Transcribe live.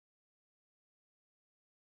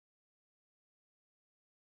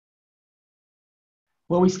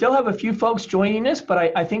Well, we still have a few folks joining us,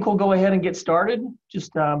 but I think we'll go ahead and get started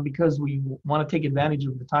just because we want to take advantage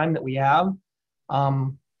of the time that we have.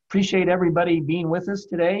 Appreciate everybody being with us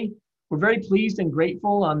today. We're very pleased and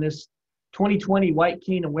grateful on this 2020 White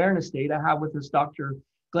Cane Awareness Day to have with us Dr.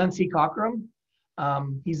 Glenn C. Cockerham.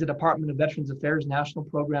 He's the Department of Veterans Affairs National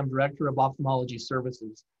Program Director of Ophthalmology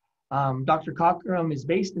Services. Dr. Cockerham is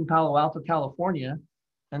based in Palo Alto, California,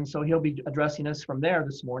 and so he'll be addressing us from there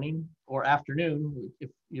this morning or afternoon, if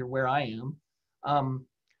you're where I am.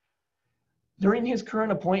 During his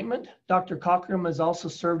current appointment, Dr. Cockerham has also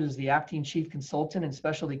served as the Acting Chief Consultant in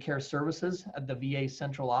Specialty Care Services at the VA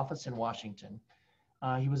Central Office in Washington.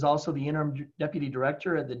 He was also the Interim Deputy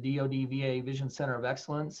Director at the DoD VA Vision Center of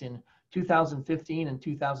Excellence in 2015 and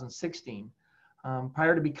 2016.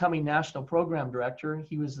 Prior to becoming National Program Director,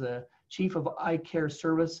 he was the Chief of Eye Care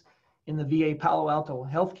Service in the VA Palo Alto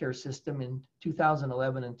Healthcare System in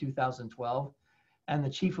 2011 and 2012, and the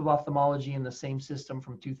Chief of Ophthalmology in the same system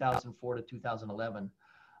from 2004 to 2011.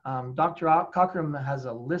 Dr. Cockerham has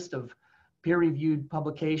a list of peer-reviewed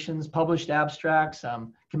publications, published abstracts,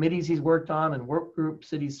 committees he's worked on and work groups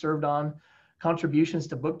that he's served on, contributions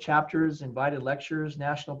to book chapters, invited lectures,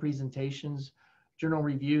 national presentations, journal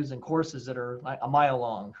reviews, and courses that are like a mile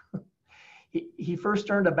long. He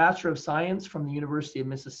first earned a Bachelor of Science from the University of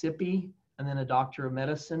Mississippi and then a Doctor of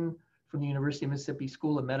Medicine from the University of Mississippi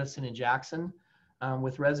School of Medicine in Jackson,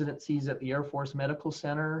 with residencies at the Air Force Medical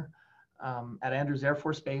Center, at Andrews Air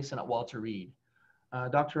Force Base, and at Walter Reed.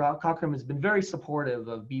 Dr. Cockerham has been very supportive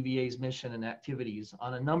of BVA's mission and activities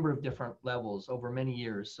on a number of different levels over many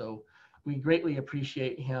years, so we greatly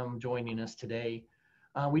appreciate him joining us today.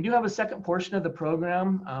 We do have a second portion of the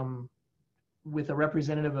program with a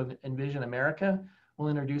representative of Envision America. We'll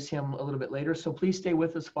introduce him a little bit later, so please stay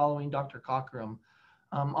with us following Dr. Cockerham.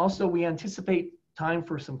 Also, we anticipate time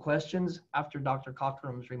for some questions after Dr.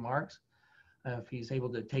 Cockerham's remarks, if he's able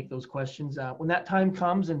to take those questions. When that time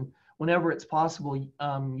comes and whenever it's possible,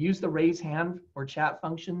 use the raise hand or chat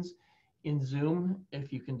functions in Zoom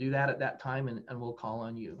if you can do that at that time, and we'll call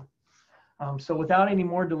on you. So without any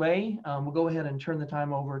more delay, we'll go ahead and turn the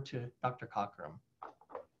time over to Dr. Cockerham.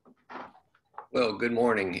 Well, good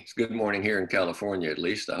morning. It's good morning here in California, at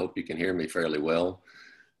least. I hope you can hear me fairly well.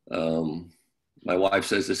 My wife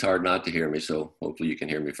says it's hard not to hear me, so hopefully you can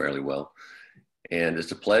hear me fairly well. And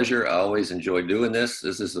it's a pleasure. I always enjoy doing this.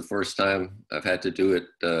 This is the first time I've had to do it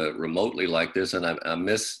remotely like this, and I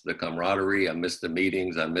miss the camaraderie. I miss the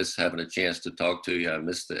meetings. I miss having a chance to talk to you. I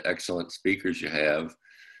miss the excellent speakers you have.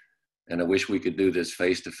 And I wish we could do this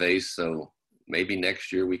face-to-face, so maybe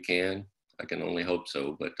next year we can. I can only hope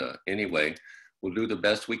so, but anyway, we'll do the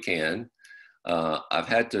best we can. I've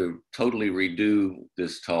had to totally redo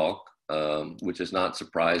this talk, which is not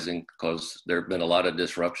surprising because there have been a lot of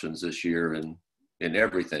disruptions this year in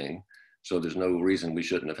everything. So there's no reason we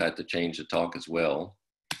shouldn't have had to change the talk as well.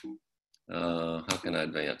 How can I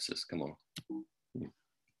advance this? Come on.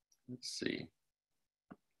 Let's see.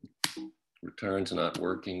 Returns not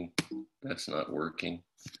working. That's not working.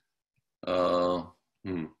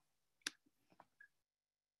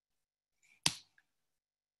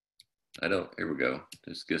 Here we go.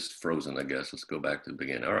 This gets frozen, I guess. Let's go back to the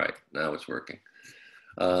beginning. All right, now it's working.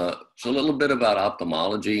 So a little bit about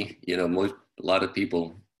ophthalmology. You know, a lot of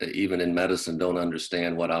people, even in medicine, don't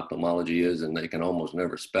understand what ophthalmology is, and they can almost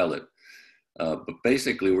never spell it. But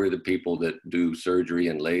basically, we're the people that do surgery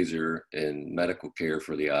and laser and medical care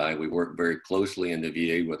for the eye. We work very closely in the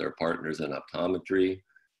VA with our partners in optometry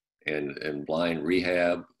and blind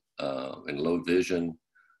rehab and low vision.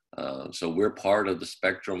 So we're part of the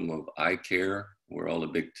spectrum of eye care. We're all a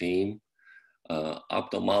big team.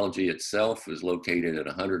 Ophthalmology itself is located at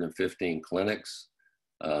 115 clinics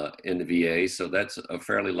in the VA. So that's a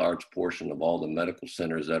fairly large portion of all the medical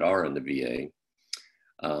centers that are in the VA.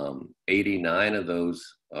 89 of those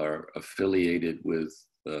are affiliated with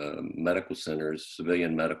medical centers,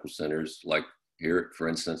 civilian medical centers, like here, for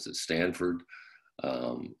instance, at Stanford.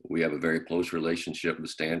 We have a very close relationship with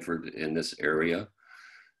Stanford in this area.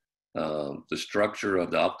 The structure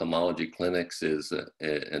of the ophthalmology clinics is,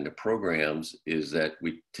 and the programs is that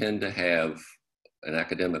we tend to have an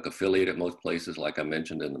academic affiliate at most places, like I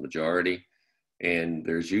mentioned, in the majority. And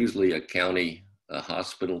there's usually a county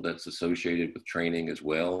hospital that's associated with training as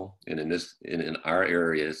well. And in our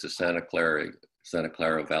area, it's the Santa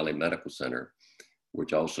Clara Valley Medical Center,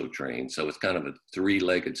 which also trains. So it's kind of a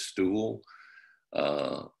three-legged stool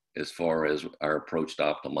as far as our approach to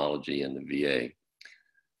ophthalmology in the VA.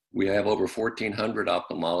 We have over 1,400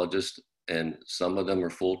 ophthalmologists, and some of them are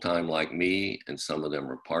full-time like me, and some of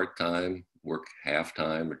them are part-time, work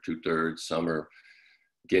half-time or 2/3. Some are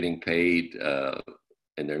getting paid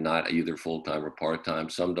and they're not either full-time or part-time.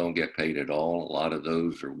 Some don't get paid at all. A lot of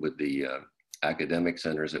those are with the academic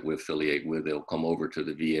centers that we affiliate with. They'll come over to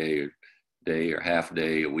the VA day or half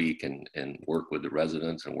day a week and work with the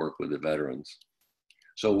residents and work with the veterans.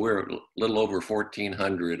 So we're a little over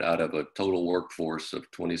 1,400 out of a total workforce of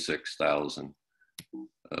 26,000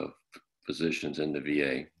 physicians in the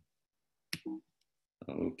VA.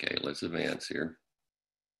 Okay, let's advance here.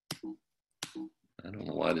 I don't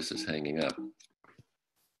know why this is hanging up.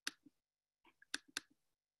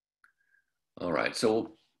 All right,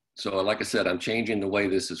 so like I said, I'm changing the way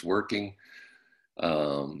this is working.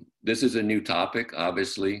 This is a new topic,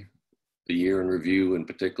 obviously, the year in review and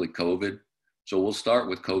particularly COVID. So we'll start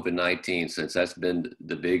with COVID-19 since that's been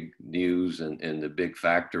the big news and the big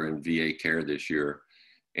factor in VA care this year.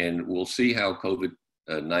 And we'll see how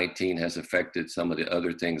COVID-19 has affected some of the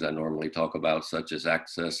other things I normally talk about, such as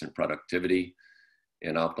access and productivity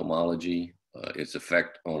in ophthalmology, its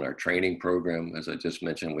effect on our training program. As I just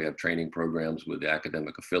mentioned, we have training programs with the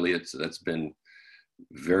academic affiliates. That's been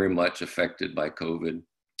very much affected by COVID.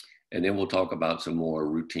 And then we'll talk about some more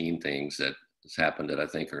routine things that has happened that I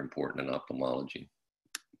think are important in ophthalmology.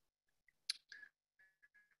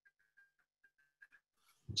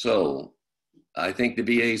 So I think the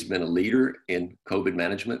VA has been a leader in COVID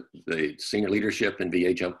management. The senior leadership in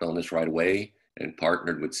VA jumped on this right away and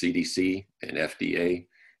partnered with CDC and FDA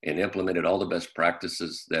and implemented all the best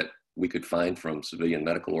practices that we could find from civilian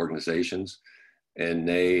medical organizations. And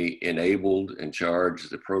they enabled and charged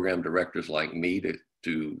the program directors like me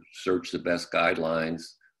to search the best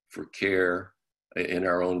guidelines for care in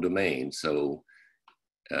our own domain. So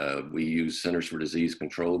we use Centers for Disease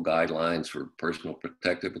Control guidelines for personal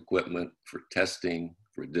protective equipment, for testing,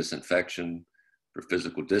 for disinfection, for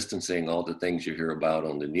physical distancing, all the things you hear about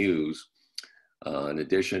on the news. In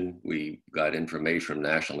addition, we got information from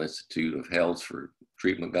National Institute of Health for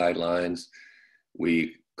treatment guidelines.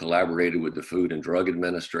 We collaborated with the Food and Drug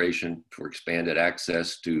Administration for expanded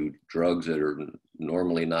access to drugs that are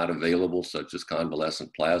normally not available, such as convalescent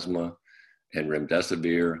plasma and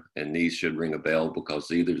remdesivir. And these should ring a bell because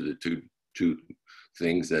these are the two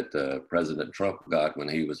things that President Trump got when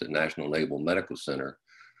he was at National Naval Medical Center,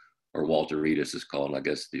 or Walter Reed as it's called, I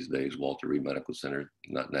guess these days, Walter Reed Medical Center,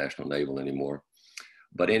 not National Naval anymore.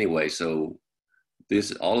 But anyway, so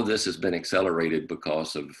all of this has been accelerated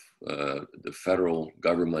because of the federal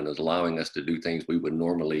government is allowing us to do things we would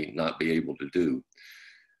normally not be able to do.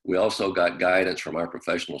 We also got guidance from our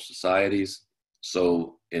professional societies.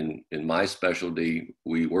 So in my specialty,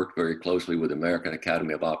 we worked very closely with the American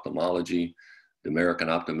Academy of Ophthalmology, the American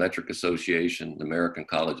Optometric Association, the American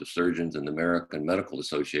College of Surgeons, and the American Medical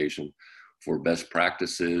Association for best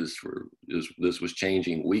practices. This was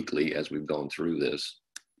changing weekly as we've gone through this.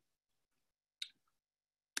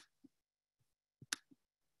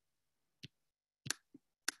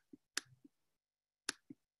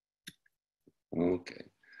 Okay,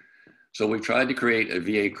 so we've tried to create a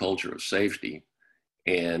VA culture of safety,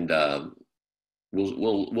 and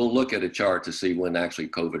we'll look at a chart to see when actually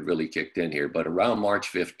COVID really kicked in here. But around March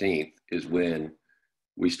 15th is when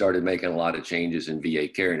we started making a lot of changes in VA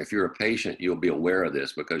care. And if you're a patient, you'll be aware of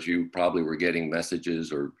this because you probably were getting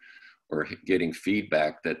messages or getting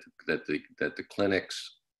feedback that the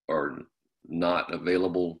clinics are not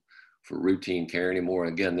available for routine care anymore.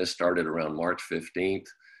 And again, this started around March 15th.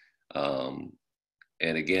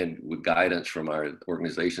 And again, with guidance from our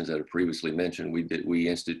organizations that I previously mentioned, we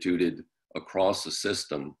instituted across the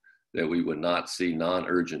system that we would not see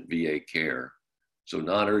non-urgent VA care. So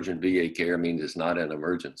non-urgent VA care means it's not an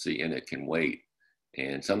emergency and it can wait.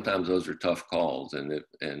 And sometimes those are tough calls, and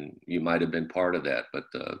you might have been part of that, but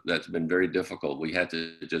that's been very difficult. We had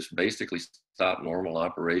to just basically stop normal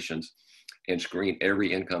operations and screen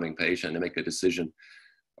every incoming patient and make a decision.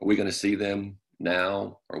 Are we going to see them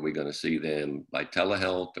now? Are we going to see them by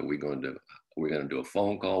telehealth? Are we going to do a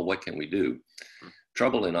phone call? What can we do?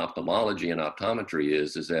 Trouble in ophthalmology and optometry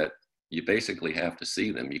is that you basically have to see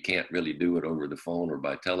them. You can't really do it over the phone or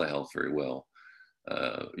by telehealth very well.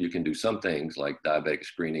 You can do some things like diabetic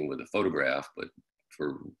screening with a photograph, but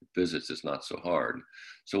for visits, it's not so hard.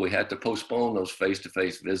 So we had to postpone those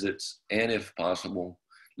face-to-face visits, and if possible,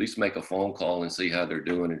 at least make a phone call and see how they're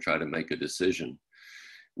doing and try to make a decision.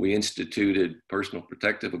 We instituted personal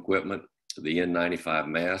protective equipment. The N95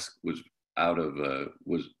 mask was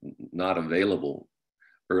not available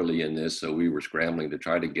early in this, so we were scrambling to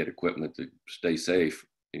try to get equipment to stay safe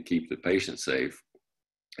and keep the patient safe.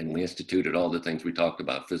 And we instituted all the things we talked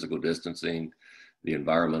about: physical distancing, the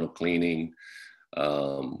environmental cleaning.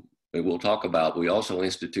 We'll talk about, we also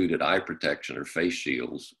instituted eye protection or face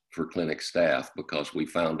shields for clinic staff because we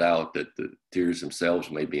found out that the tears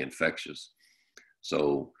themselves may be infectious.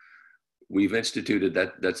 So we've instituted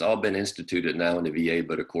that. That's all been instituted now in the VA,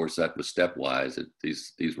 but of course that was stepwise.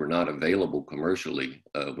 These were not available commercially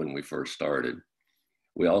when we first started.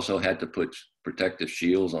 We also had to put protective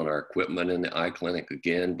shields on our equipment in the eye clinic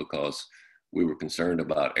again because we were concerned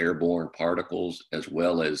about airborne particles as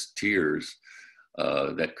well as tears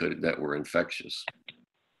that were infectious.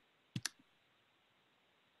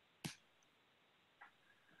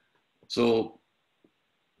 So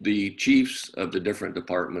the chiefs of the different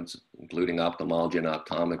departments, including ophthalmology and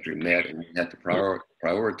optometry, met and we had to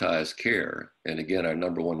prioritize care. And again, our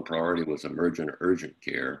number one priority was emergent urgent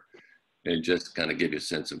care. And just kind of give you a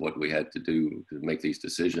sense of what we had to do to make these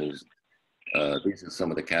decisions. These are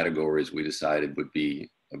some of the categories we decided would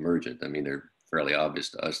be emergent. I mean, they're fairly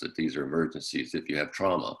obvious to us that these are emergencies. If you have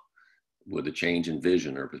trauma with a change in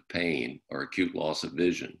vision or with pain or acute loss of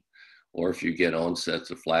vision, or if you get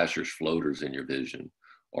onsets of flashers, floaters in your vision,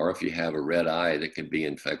 or if you have a red eye that can be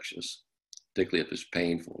infectious, particularly if it's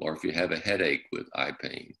painful, or if you have a headache with eye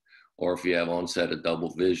pain, or if you have onset of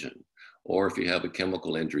double vision, or if you have a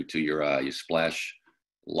chemical injury to your eye, you splash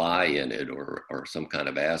lye in it or some kind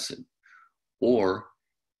of acid. Or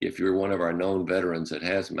if you're one of our known veterans that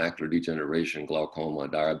has macular degeneration, glaucoma,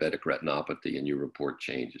 diabetic retinopathy, and you report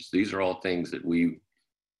changes. These are all things that we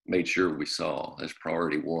made sure we saw as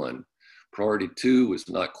priority one. Priority two is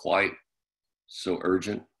not quite so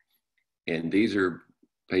urgent. And these are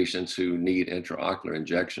patients who need intraocular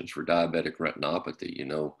injections for diabetic retinopathy. You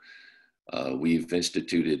know, we've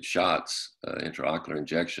instituted shots, intraocular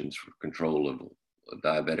injections for control of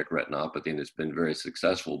diabetic retinopathy, and it's been very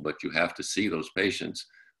successful, but you have to see those patients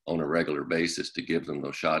on a regular basis to give them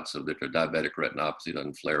those shots so that their diabetic retinopathy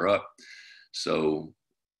doesn't flare up. So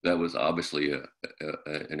that was obviously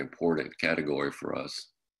an important category for us.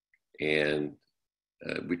 And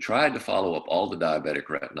we tried to follow up all the diabetic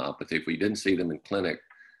retinopathy. If we didn't see them in clinic,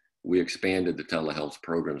 we expanded the telehealth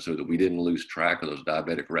program so that we didn't lose track of those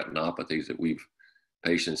diabetic retinopathies that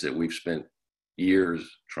patients that we've spent years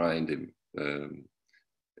trying to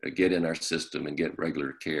get in our system and get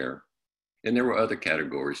regular care. And there were other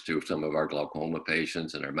categories too, some of our glaucoma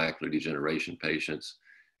patients and our macular degeneration patients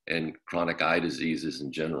and chronic eye diseases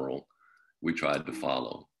in general, we tried to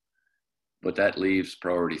follow. But that leaves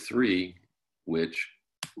priority three, which,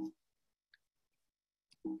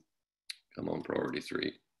 come on, priority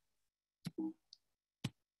three.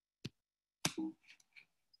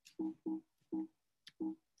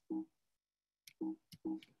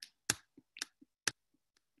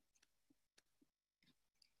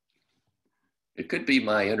 It could be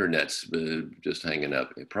my internet's just hanging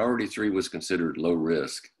up. Priority three was considered low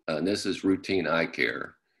risk, and this is routine eye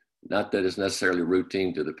care. Not that it's necessarily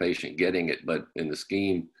routine to the patient getting it, but in the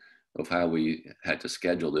scheme of how we had to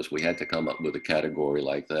schedule this, we had to come up with a category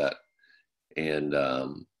like that. And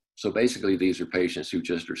so basically these are patients who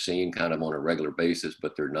just are seen kind of on a regular basis,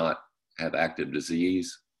 but they're not have active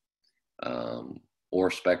disease, or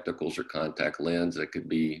spectacles or contact lens that could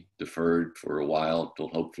be deferred for a while until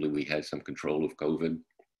hopefully we had some control of COVID,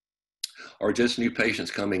 or just new patients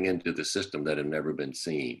coming into the system that have never been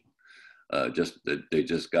seen. Just that they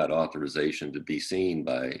just got authorization to be seen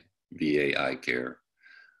by VA eye care.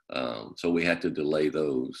 So we had to delay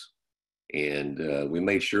those. And we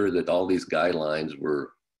made sure that all these guidelines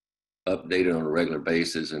were updated on a regular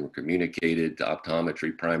basis and communicated to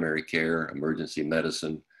optometry, primary care, emergency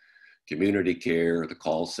medicine, community care, the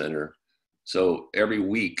call center. So every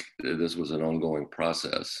week, this was an ongoing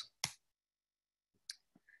process.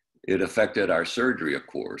 It affected our surgery, of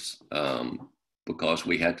course, because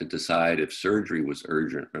we had to decide if surgery was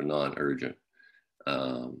urgent or non-urgent.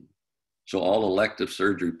 So all elective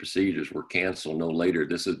surgery procedures were canceled no later.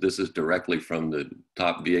 This is directly from the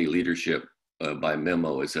top VA leadership by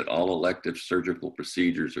memo. It said all elective surgical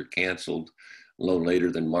procedures are canceled no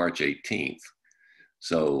later than March 18th.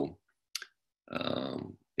 So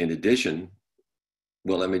in addition,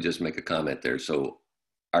 well, let me just make a comment there. So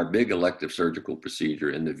our big elective surgical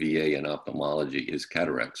procedure in the VA in ophthalmology is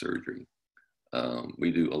cataract surgery.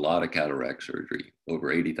 We do a lot of cataract surgery,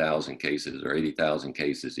 over 80,000 cases or 80,000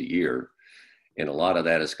 cases a year. And a lot of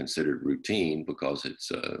that is considered routine because it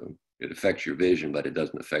affects your vision, but it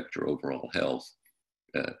doesn't affect your overall health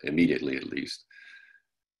immediately, at least.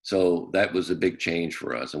 So that was a big change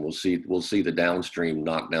for us, and we'll see the downstream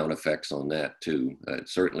knockdown effects on that too.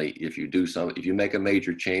 Certainly, if you make a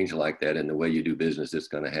major change like that in the way you do business, it's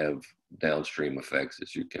going to have downstream effects,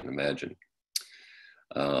 as you can imagine.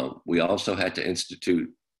 We also had to institute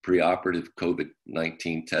preoperative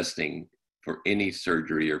COVID-19 testing for any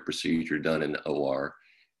surgery or procedure done in the OR,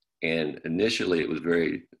 And initially, it was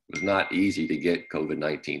not easy to get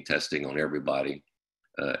COVID-19 testing on everybody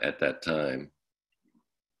at that time.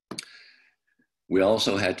 We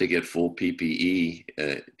also had to get full PPE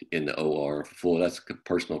in the OR. That's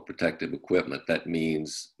personal protective equipment. That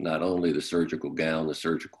means not only the surgical gown, the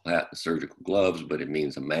surgical hat, the surgical gloves, but it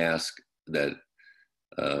means a mask that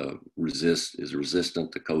is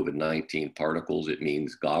resistant to COVID-19 particles. It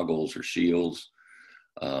means goggles or shields.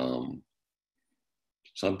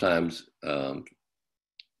 Sometimes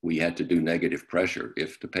we had to do negative pressure.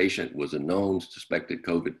 If the patient was a known suspected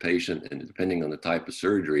COVID patient, and depending on the type of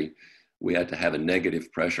surgery, we had to have a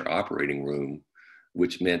negative pressure operating room,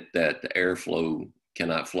 which meant that the airflow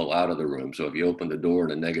cannot flow out of the room. So if you open the door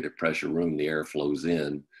in a negative pressure room, the air flows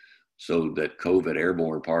in so that COVID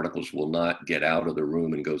airborne particles will not get out of the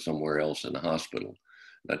room and go somewhere else in the hospital.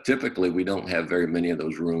 Now, typically, we don't have very many of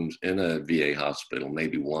those rooms in a VA hospital,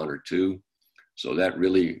 maybe one or two. So that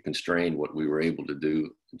really constrained what we were able to do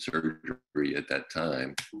in surgery at that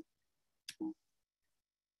time.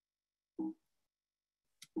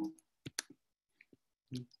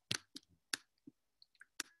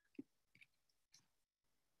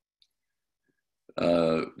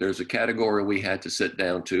 There's a category we had to sit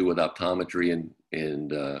down to with optometry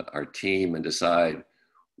and our team and decide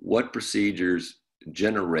what procedures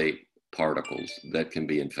generate particles that can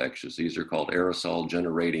be infectious. These are called aerosol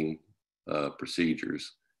generating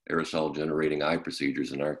procedures, aerosol generating eye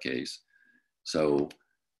procedures in our case. So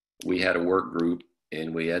we had a work group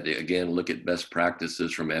and we had to, again, look at best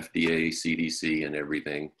practices from FDA, CDC and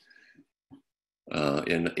everything,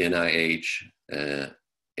 in NIH.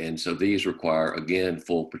 And so these require, again,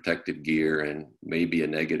 full protective gear and maybe a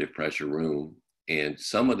negative pressure room. And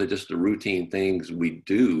some of just the routine things we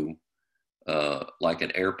do, like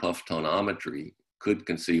an air puff tonometry, could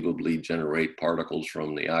conceivably generate particles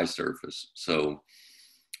from the eye surface. So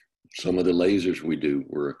some of the lasers we do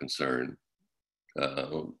were a concern.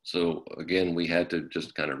 So again, we had to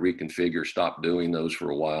just kind of reconfigure, stop doing those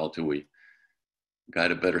for a while till we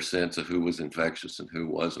got a better sense of who was infectious and who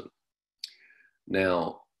wasn't.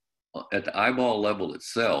 Now, at the eyeball level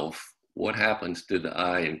itself, what happens to the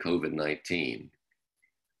eye in COVID-19?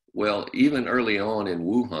 Well, even early on in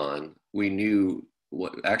Wuhan, we knew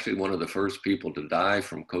actually one of the first people to die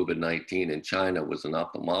from COVID-19 in China was an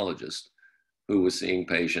ophthalmologist who was seeing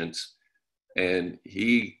patients. And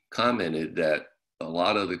he commented that a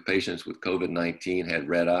lot of the patients with COVID-19 had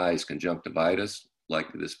red eyes, conjunctivitis.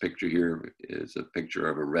 Like this picture here is a picture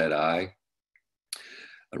of a red eye.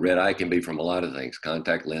 A red eye can be from a lot of things,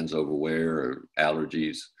 contact lens overwear or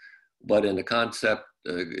allergies. But in the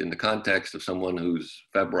context of someone who's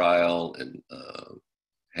febrile and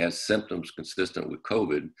has symptoms consistent with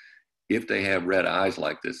COVID, if they have red eyes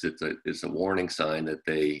like this, it's a warning sign that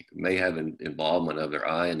they may have an involvement of their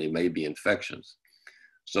eye and they may be infections.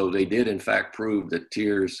 So they did in fact prove that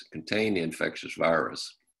tears contain the infectious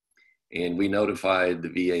virus. And we notified the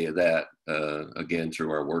VA of that, again,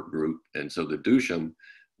 through our work group. And so the DUSHM,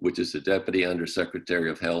 which is the Deputy Undersecretary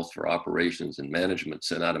of Health for Operations and Management,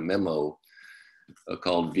 sent out a memo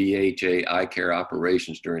called VHA Eye Care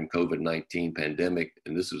Operations during COVID-19 pandemic.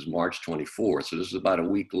 And this was March 24th. So this was about a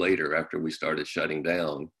week later after we started shutting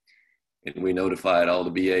down. And we notified all the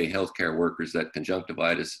VA healthcare workers that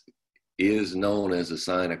conjunctivitis is known as a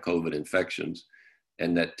sign of COVID infections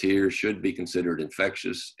and that tears should be considered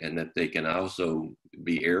infectious and that they can also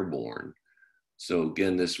be airborne. So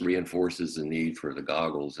again, this reinforces the need for the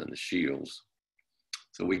goggles and the shields.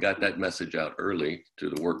 So we got that message out early to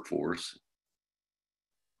the workforce.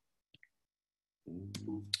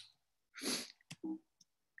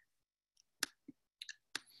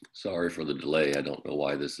 Sorry for the delay. I don't know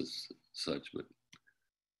why this is such, but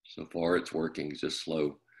so far it's working, it's just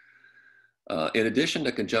slow. In addition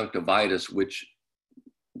to conjunctivitis, which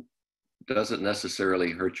doesn't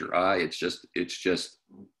necessarily hurt your eye, it's just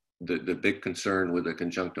the big concern with the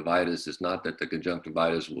conjunctivitis is not that the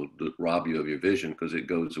conjunctivitis will rob you of your vision because it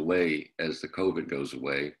goes away as the COVID goes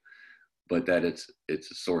away, but that it's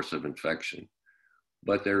a source of infection.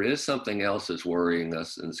 But there is something else that's worrying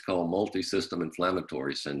us, and it's called multi-system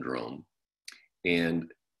inflammatory syndrome.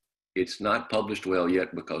 And it's not published well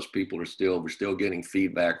yet because we're still getting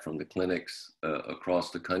feedback from the clinics across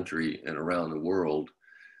the country and around the world.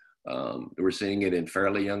 We're seeing it in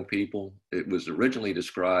fairly young people. It was originally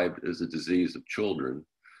described as a disease of children,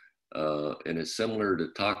 and it's similar to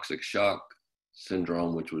toxic shock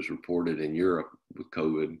syndrome, which was reported in Europe with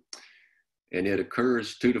COVID. And it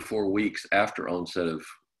occurs 2 to 4 weeks after onset of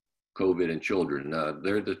COVID in children. Now,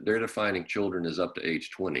 they're defining children as up to age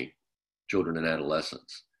 20, children and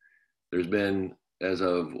adolescents. There's been, as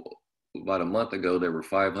of about a month ago, there were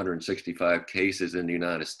 565 cases in the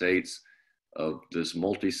United States of this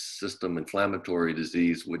multi-system inflammatory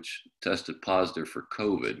disease, which tested positive for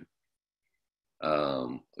COVID.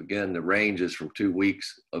 Again, the range is from 2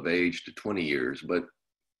 weeks of age to 20 years, but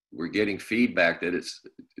we're getting feedback that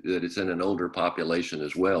it's in an older population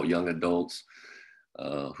as well, young adults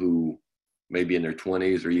who maybe in their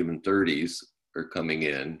 20s or even 30s are coming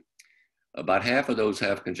in. About half of those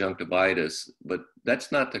have conjunctivitis, but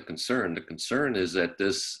that's not the concern. The concern is that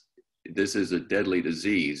this is a deadly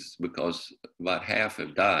disease because about half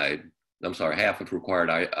have died. I'm sorry, half have required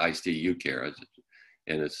ICU care,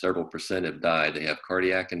 and several percent have died. They have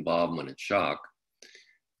cardiac involvement and shock.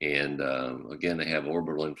 And again, they have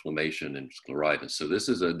orbital inflammation and scleritis. So this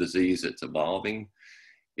is a disease that's evolving.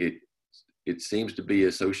 It seems to be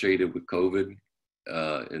associated with COVID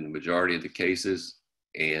in the majority of the cases.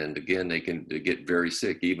 And again, they get very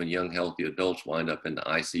sick. Even young, healthy adults wind up in the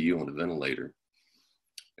ICU on a ventilator.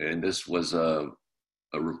 And this was a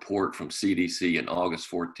report from CDC in August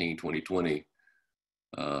 14, 2020.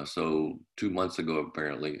 So 2 months ago,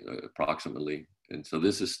 apparently, approximately. And so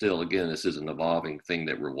this is still, again, this is an evolving thing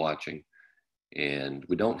that we're watching. And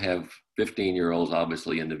we don't have 15-year-olds,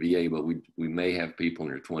 obviously, in the VA, but we may have people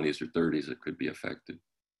in their 20s or 30s that could be affected.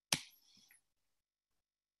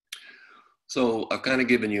 So I've kind of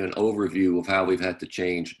given you an overview of how we've had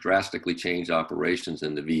to drastically change operations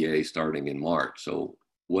in the VA starting in March. So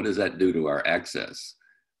what does that do to our access?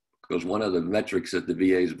 Because one of the metrics that the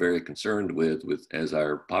VA is very concerned with as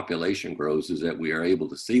our population grows is that we are able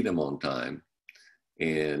to see them on time.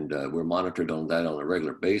 And we're monitored on that on a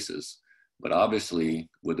regular basis. But obviously,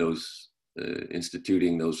 with those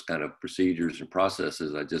instituting those kind of procedures and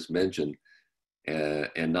processes I just mentioned,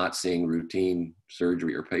 and not seeing routine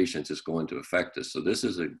surgery or patients is going to affect us. So this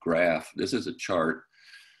is a graph, this is a chart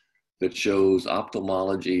that shows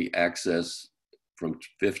ophthalmology access from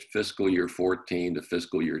fiscal year 14 to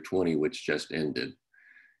fiscal year 20, which just ended.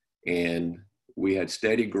 And we had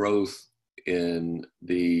steady growth in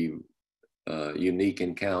the unique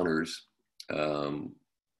encounters,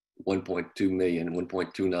 1.2 million,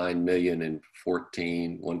 1.29 million in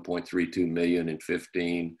 14, 1.32 million in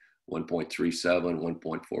 15, 1.37,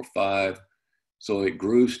 1.45. So it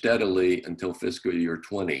grew steadily until fiscal year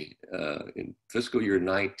 20. In fiscal year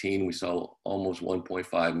 19, we saw almost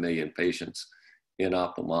 1.5 million patients in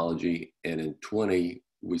ophthalmology. And in 20,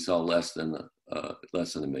 we saw less than a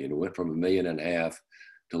million. It went from 1.5 million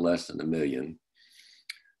to less than 1 million.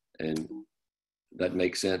 And that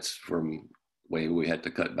makes sense from the way we had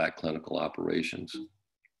to cut back clinical operations.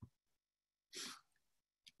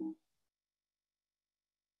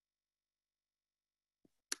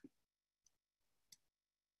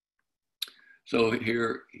 So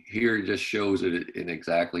here just shows it in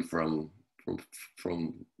exactly from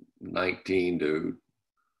 19 to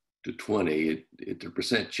 20. The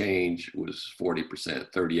percent change was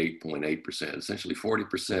 40%, 38.8%. Essentially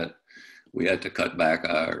 40%, we had to cut back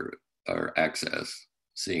our access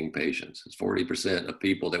seeing patients. It's 40% of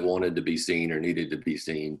people that wanted to be seen or needed to be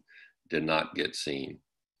seen did not get seen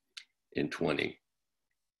in 20.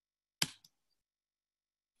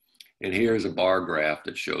 And here's a bar graph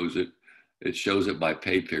that shows it. It shows it by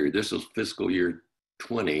pay period. This is fiscal year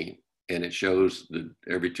 20, and it shows that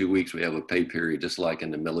every 2 weeks we have a pay period, just like in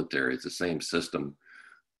the military. It's the same system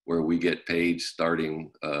where we get paid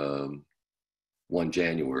starting 1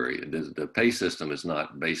 January. The pay system is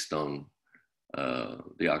not based on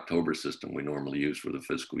the October system we normally use for the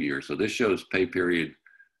fiscal year. So this shows pay period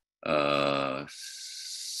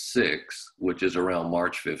 6, which is around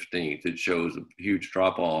March 15th. It shows a huge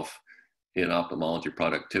drop off in ophthalmology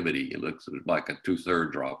productivity. It looks like a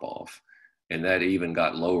 2/3 drop off. And that even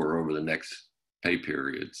got lower over the next pay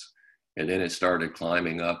periods. And then it started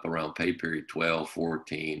climbing up around pay period 12,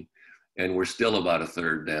 14, and we're still about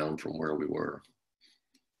 1/3 down from where we were.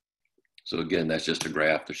 So again, that's just a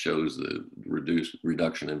graph that shows the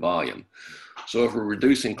reduction in volume. So if we're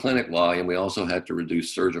reducing clinic volume, we also had to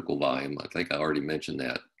reduce surgical volume. I think I already mentioned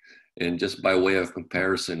that. And just by way of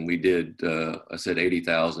comparison, we did, I said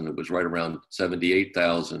 80,000, it was right around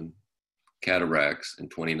 78,000 cataracts in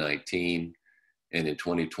 2019. And in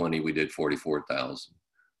 2020, we did 44,000.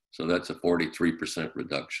 So that's a 43%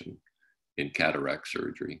 reduction in cataract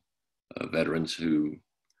surgery. Veterans who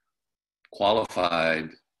qualified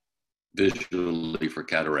visually for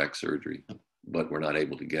cataract surgery, but were not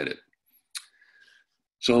able to get it.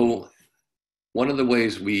 So one of the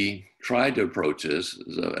ways we tried to approach this,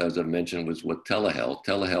 as I mentioned, was with telehealth.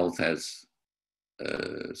 Telehealth has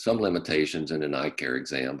some limitations in an eye care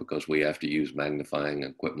exam because we have to use magnifying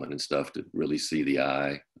equipment and stuff to really see the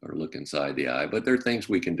eye or look inside the eye. But there are things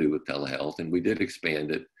we can do with telehealth, and we did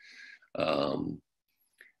expand it.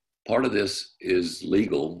 Part of this is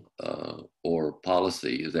legal or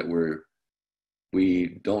policy, is that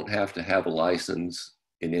we don't have to have a license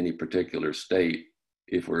in any particular state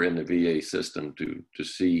if we're in the VA system to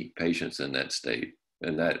see patients in that state.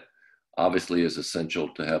 And that obviously is essential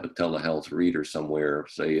to have a telehealth reader somewhere,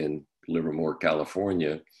 say in Livermore,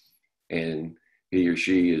 California, and he or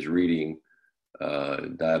she is reading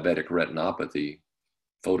diabetic retinopathy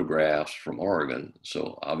photographs from Oregon.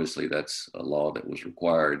 So obviously that's a law that was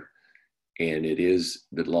required. And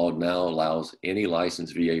the law now allows any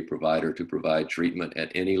licensed VA provider to provide treatment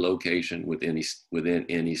at any location within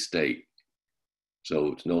any state.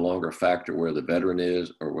 So it's no longer a factor where the veteran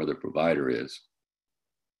is or where the provider is.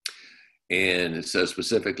 And it says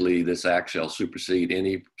specifically, this act shall supersede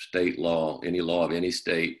any state law, any law of any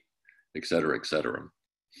state, et cetera, et cetera.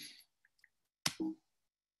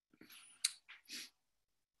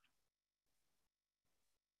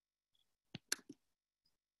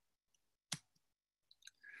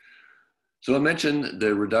 So I mentioned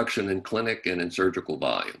the reduction in clinic and in surgical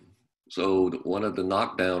volume. So one of the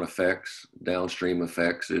knockdown effects, downstream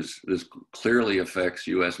effects, is this clearly affects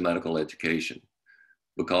U.S. medical education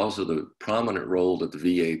because of the prominent role that the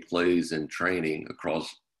VA plays in training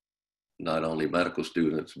across not only medical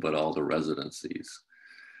students, but all the residencies.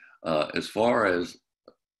 As far as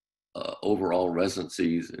overall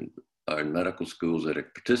residencies in medical schools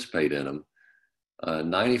that participate in them,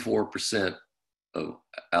 94% of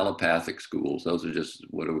allopathic schools, those are just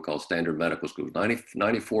what we call standard medical schools,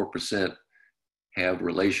 94% have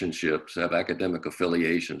relationships, have academic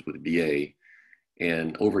affiliations with VA,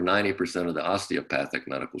 and over 90% of the osteopathic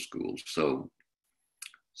medical schools. So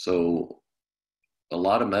a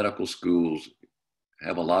lot of medical schools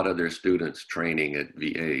have a lot of their students training at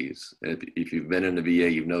VAs. If you've been in the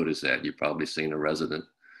VA, you've noticed that. You've probably seen a resident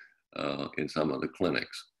in some of the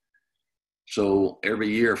clinics. So every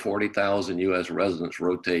year, 40,000 US residents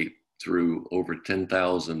rotate through over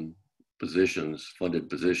 10,000 positions, funded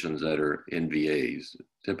positions that are in VAs.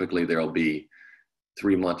 Typically there'll be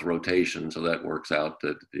 3-month rotation. So that works out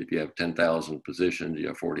that if you have 10,000 positions, you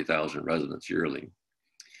have 40,000 residents yearly.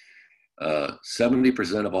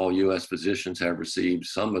 70% of all US physicians have received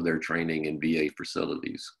some of their training in VA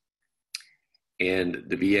facilities. And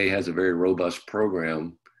the VA has a very robust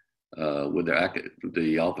program with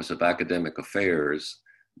the Office of Academic Affairs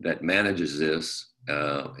that manages this,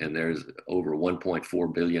 and there's over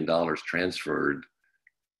 $1.4 billion transferred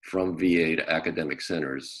from VA to academic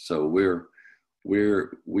centers. So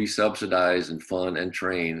we subsidize and fund and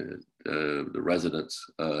train the residents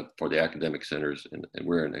for the academic centers, and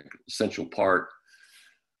we're an essential part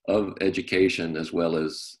of education as well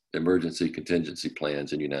as emergency contingency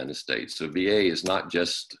plans in the United States. So VA is not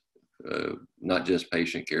just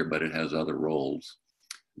patient care, but it has other roles.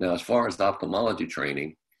 Now, as far as the ophthalmology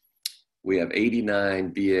training, we have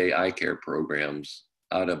 89 VA eye care programs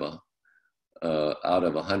out of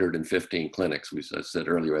 115 clinics. I said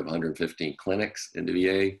earlier, we have 115 clinics in the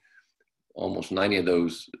VA. Almost 90 of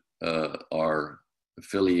those are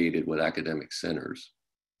affiliated with academic centers.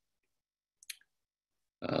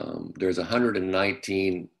 There's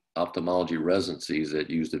 119 ophthalmology residencies that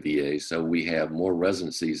use the VA, so we have more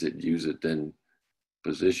residencies that use it than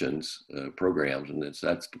physicians programs, and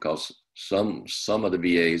that's because some of the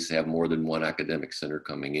VAs have more than one academic center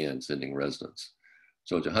coming in sending residents.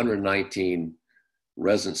 So it's 119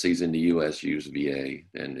 residencies in the U.S. use VA,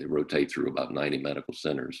 and it rotates through about 90 medical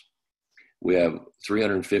centers. We have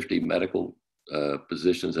 350 medical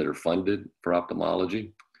positions that are funded for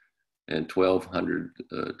ophthalmology, and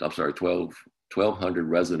 1,200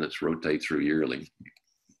 residents rotate through yearly.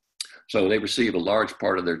 So they receive a large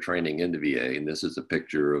part of their training in the VA, and this is a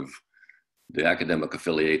picture of the academic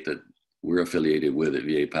affiliate that we're affiliated with at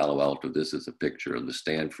VA Palo Alto. This is a picture of the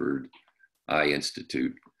Stanford Eye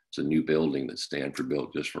Institute. It's a new building that Stanford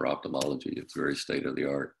built just for ophthalmology. It's very state of the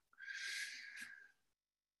art.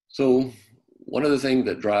 So one of the things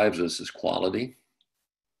that drives us is quality,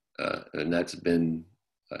 and that's been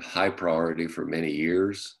a high priority for many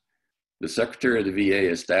years. The Secretary of the VA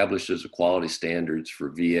establishes the quality standards for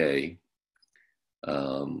VA,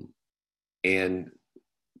 and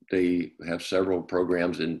they have several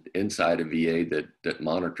programs inside of VA that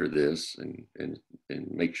monitor this and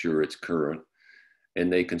make sure it's current.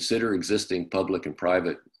 And they consider existing public and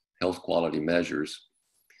private health quality measures.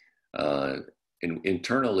 And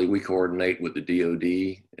internally, we coordinate with the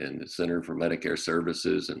DoD and the Center for Medicare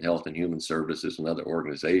Services and Health and Human Services and other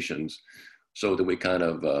organizations so that we kind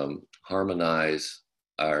of harmonize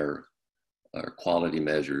our quality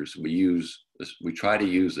measures. We try to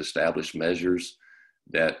use established measures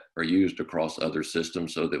that are used across other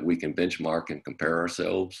systems so that we can benchmark and compare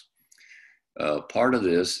ourselves. Part of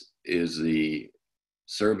this is the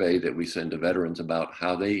survey that we send to veterans about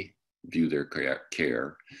how they view their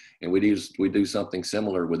care. And we do something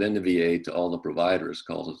similar within the VA to all the providers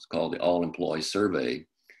it's called the All Employee Survey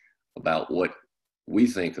about what we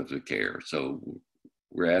think of the care. So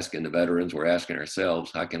we're asking the veterans, we're asking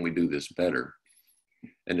ourselves, how can we do this better?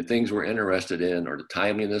 And the things we're interested in are the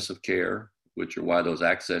timeliness of care, which are why those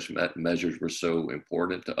access measures were so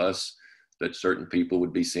important to us, that certain people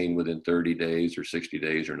would be seen within 30 days or 60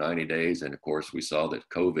 days or 90 days. And of course, we saw that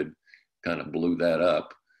COVID kind of blew that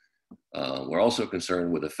up. We're also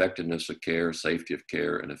concerned with effectiveness of care, safety of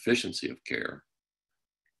care, and efficiency of care.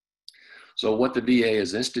 So what the VA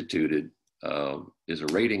has instituted is a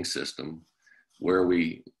rating system where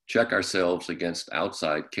we check ourselves against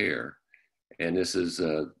outside care. And this is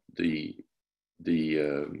the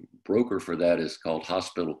broker for that is called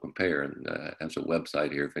Hospital Compare, and has a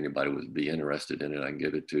website here if anybody would be interested in it. I can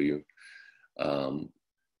give it to you.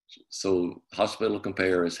 So Hospital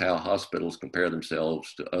Compare is how hospitals compare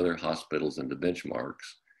themselves to other hospitals and the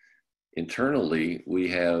benchmarks. Internally, we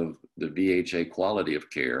have the VHA quality of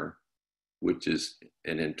care, which is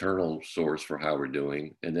an internal source for how we're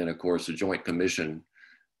doing. And then of course, the Joint Commission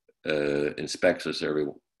inspects us every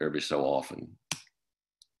so often.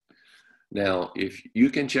 Now, if you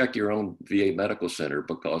can check your own VA medical center,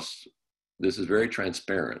 because this is very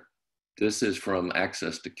transparent. This is from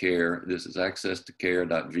Access to Care. This is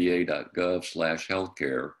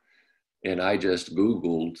accesstocare.va.gov/healthcare. And I just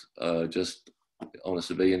Googled, just on a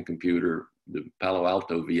civilian computer, the Palo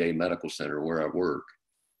Alto VA Medical Center where I work.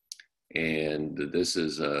 And this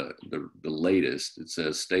is the latest. It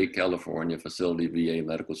says State California Facility VA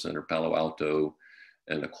Medical Center, Palo Alto.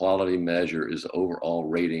 And the quality measure is the overall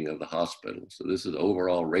rating of the hospital. So this is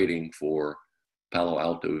overall rating for Palo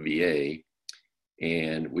Alto VA.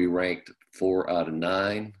 And we ranked 4 out of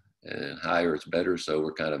 9, and higher is better. So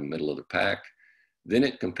we're kind of middle of the pack. Then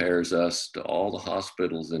it compares us to all the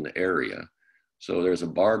hospitals in the area. So there's a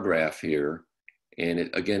bar graph here,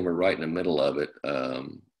 and again, we're right in the middle of it.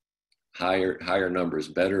 Higher number is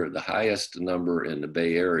better. The highest number in the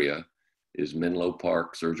Bay Area is Menlo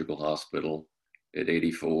Park Surgical Hospital at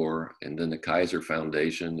 84, and then the Kaiser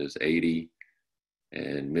Foundation is 80,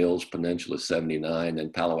 and Mills Peninsula is 79,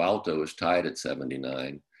 and Palo Alto is tied at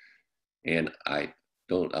 79. And I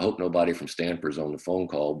hope nobody from Stanford's on the phone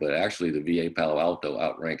call, but actually the VA Palo Alto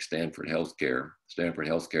outranks Stanford Healthcare. Stanford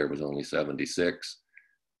Healthcare was only 76,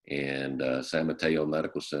 and San Mateo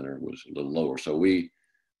Medical Center was a little lower. So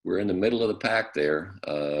we're in the middle of the pack there,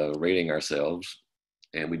 rating ourselves,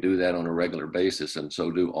 and we do that on a regular basis, and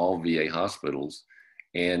so do all VA hospitals.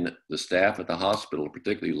 And the staff at the hospital,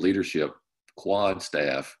 particularly leadership, quad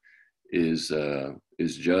staff, is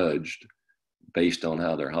judged based on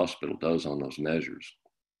how their hospital does on those measures.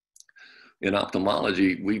 In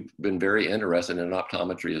ophthalmology, we've been very interested in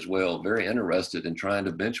optometry as well, very interested in trying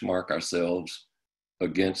to benchmark ourselves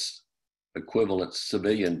against equivalent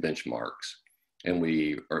civilian benchmarks. And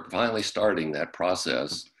we are finally starting that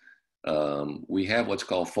process. We have what's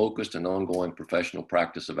called focused and ongoing professional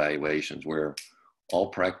practice evaluations, where all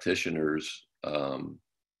practitioners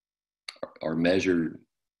are measured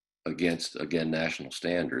against, again, national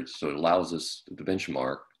standards. So it allows us to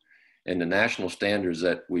benchmark. And the national standards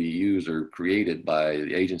that we use are created by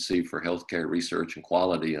the Agency for Healthcare Research and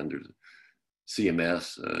Quality under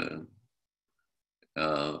CMS.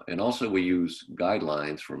 And also we use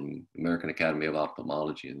guidelines from American Academy of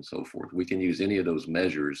Ophthalmology and so forth. We can use any of those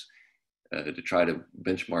measures to try to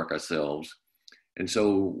benchmark ourselves. And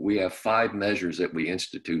so we have 5 measures that we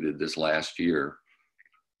instituted this last year,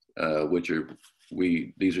 which are,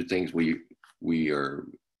 these are things we are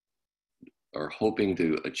hoping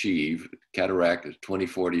to achieve. Cataract is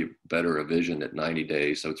 20/40 better of vision at 90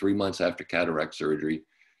 days. So 3 months after cataract surgery,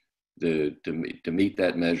 to meet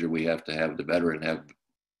that measure, we have to have the veteran have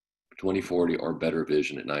 20/40 or better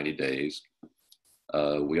vision at 90 days.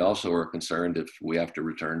 We also are concerned if we have to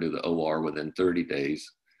return to the OR within 30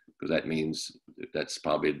 days, because that means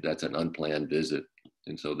that's an unplanned visit.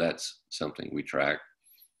 And so that's something we track.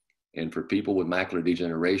 And for people with macular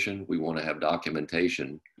degeneration, we want to have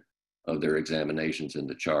documentation of their examinations in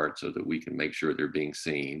the chart so that we can make sure they're being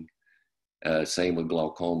seen. Same with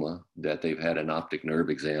glaucoma, that they've had an optic nerve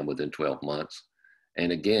exam within 12 months.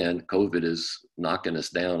 And again, COVID is knocking us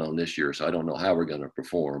down on this year, so I don't know how we're going to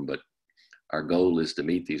perform, but our goal is to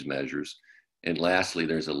meet these measures. And lastly,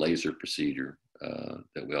 there's a laser procedure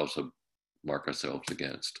that we also mark ourselves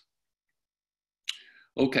against.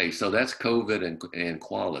 Okay, so that's COVID and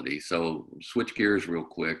quality. So switch gears real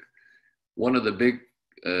quick. One of the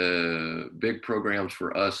big programs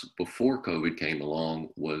for us before COVID came along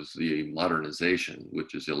was the modernization,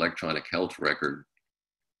 which is electronic health record.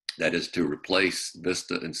 That is to replace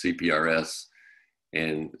Vista and CPRS.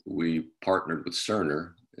 And we partnered with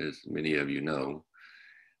Cerner, as many of you know.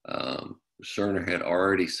 Cerner had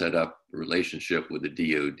already set up a relationship with the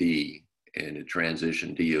DoD, and it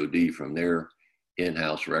transitioned DoD from their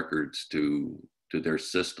in-house records to their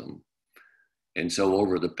system. And so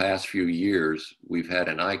over the past few years, we've had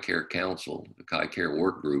an eye care council, the eye care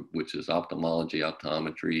work group, which is ophthalmology,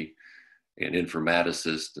 optometry, and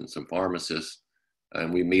informaticists and some pharmacists.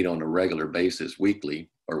 And we meet on a regular basis weekly,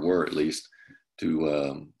 or were at least,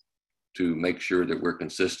 to make sure that we're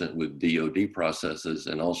consistent with DoD processes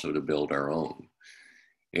and also to build our own.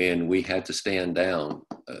 And we had to stand down.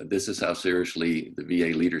 This is how seriously the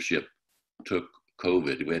VA leadership took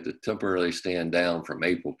COVID. We had to temporarily stand down from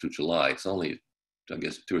April to July. It's only, I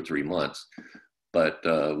guess, 2 or 3 months. But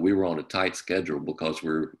we were on a tight schedule because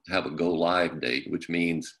we have a go live date, which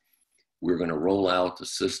means we're going to roll out the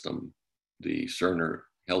system, the Cerner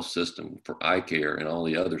health system for eye care and all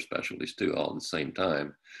the other specialties too, all at the same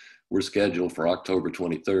time. We're scheduled for October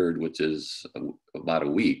 23rd, which is about a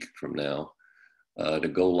week from now, to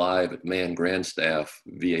go live at Mann Grandstaff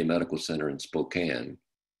VA Medical Center in Spokane.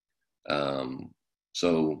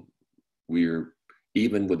 So we're,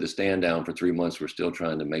 even with the stand down for 3 months, we're still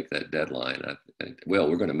trying to make that deadline. Well,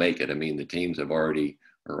 we're going to make it. I mean, the teams are already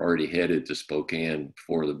headed to Spokane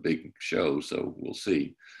for the big show, so we'll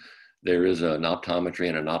see. There is an optometry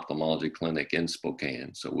and an ophthalmology clinic in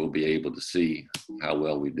Spokane, so we'll be able to see how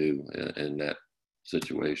well we do in that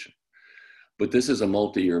situation. But this is a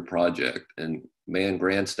multi-year project, and Mann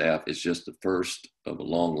Grandstaff is just the first of a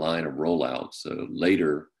long line of rollouts. So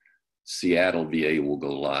later, Seattle VA will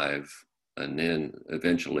go live, and then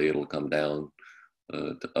eventually it'll come down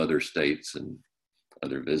to other states and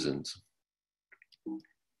other VISNs.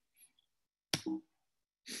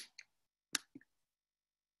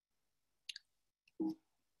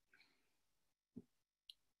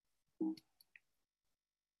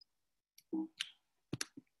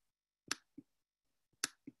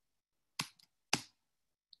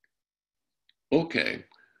 Okay,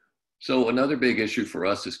 so another big issue for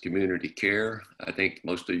us is community care. I think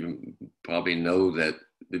most of you probably know that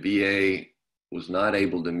the VA was not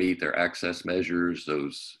able to meet their access measures.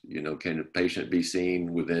 Those, can a patient be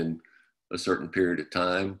seen within a certain period of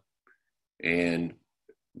time? And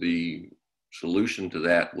the solution to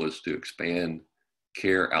that was to expand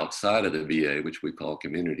care outside of the VA, which we call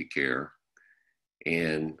community care.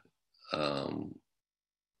 And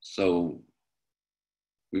so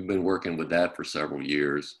we've been working with that for several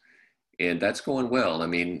years, and that's going well. I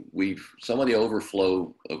mean, some of the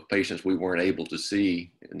overflow of patients we weren't able to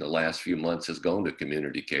see in the last few months has gone to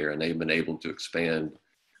community care, and they've been able to expand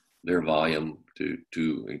their volume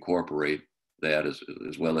to incorporate that, as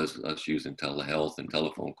well as us using telehealth and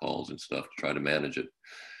telephone calls and stuff to try to manage it.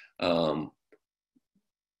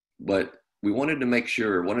 But we wanted to make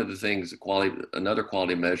sure, one of the things, another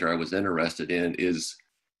quality measure I was interested in is,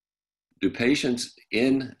 do patients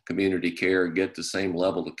in community care get the same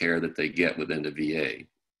level of care that they get within the VA?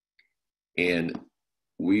 And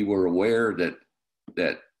we were aware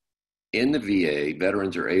that in the VA,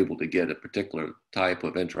 veterans are able to get a particular type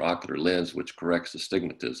of intraocular lens which corrects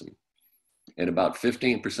astigmatism. And about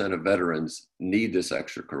 15% of veterans need this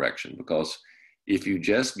extra correction, because if you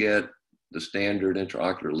just get the standard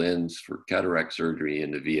intraocular lens for cataract surgery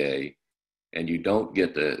in the VA, and you don't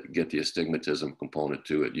get the astigmatism component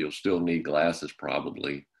to it, you'll still need glasses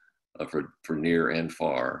probably for near and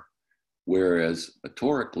far. Whereas a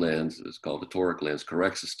toric lens, it's called a toric lens,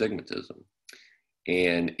 corrects astigmatism.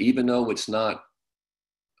 And even though it's not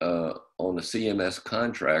on the CMS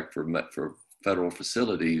contract for federal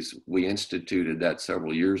facilities, we instituted that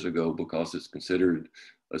several years ago because it's considered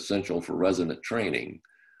essential for resident training.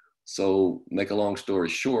 So, make a long story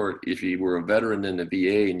short, if you were a veteran in the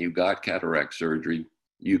VA and you got cataract surgery,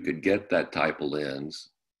 you could get that type of lens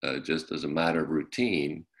just as a matter of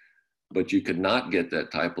routine, but you could not get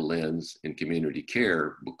that type of lens in community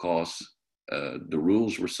care because the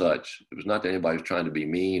rules were such. It was not that anybody was trying to be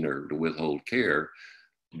mean or to withhold care,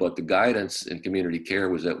 but the guidance in community care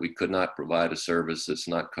was that we could not provide a service that's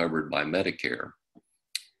not covered by Medicare.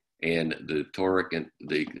 And the toric and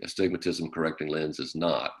the astigmatism correcting lens is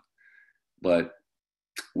not. But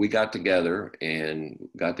we got together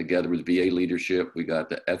with VA leadership. We got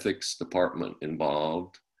the ethics department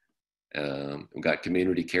involved. We got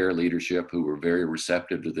community care leadership who were very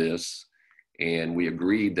receptive to this. And we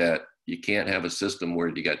agreed that you can't have a system where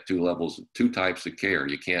you got two levels, two types of care.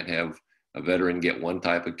 You can't have a veteran get one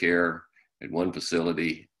type of care at one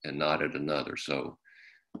facility and not at another. So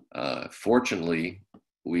fortunately,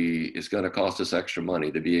 it's going to cost us extra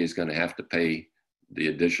money. The VA is going to have to pay the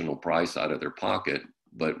additional price out of their pocket,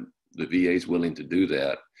 but the VA is willing to do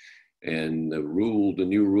that. And the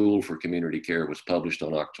new rule for community care was published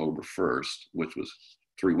on October 1st, which was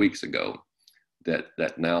 3 weeks ago,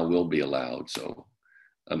 that now will be allowed. So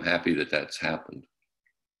I'm happy that that's happened.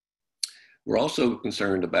 We're also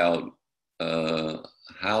concerned about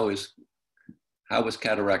how is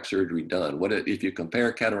cataract surgery done? If you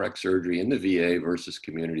compare cataract surgery in the VA versus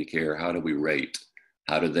community care, how do we rate?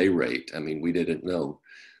 How do they rate? I mean, we didn't know.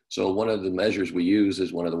 So one of the measures we use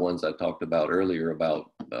is one of the ones I talked about earlier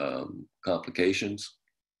about complications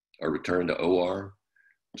or return to OR.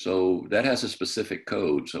 So that has a specific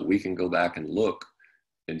code. So we can go back and look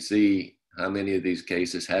and see how many of these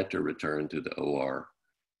cases had to return to the OR,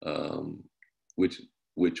 which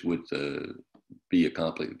would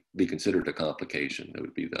be considered a complication. That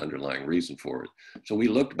would be the underlying reason for it. So we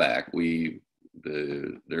looked back.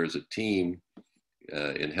 There's a team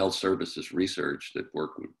in health services research that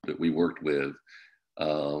we worked with,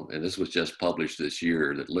 and this was just published this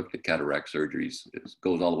year, that looked at cataract surgeries. It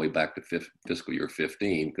goes all the way back to fiscal year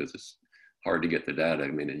 15 because it's hard to get the data. I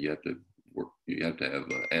mean, and you have to have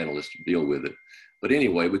analysts to deal with it. But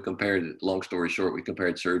anyway, long story short, we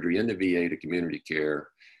compared surgery in the VA to community care,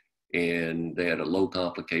 and they had a low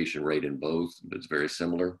complication rate in both. It's very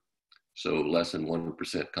similar. So less than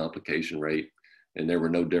 1% complication rate. And there were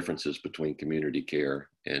no differences between community care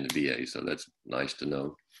and the VA. So that's nice to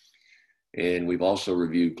know. And we've also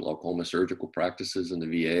reviewed glaucoma surgical practices in the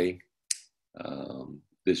VA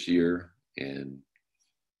this year. And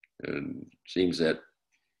it seems that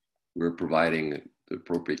we're providing the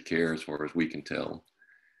appropriate care as far as we can tell.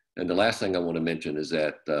 And the last thing I want to mention is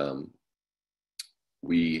that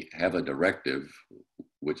we have a directive,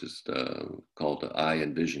 which is called the Eye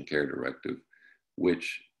and Vision Care Directive,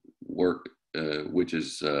 which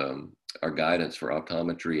is our guidance for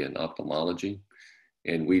optometry and ophthalmology.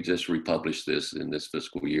 And we just republished this in this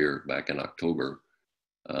fiscal year back in October.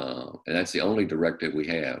 And that's the only directive we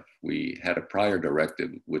have. We had a prior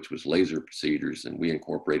directive, which was laser procedures, and we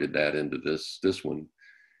incorporated that into this one.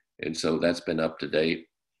 And so that's been up to date.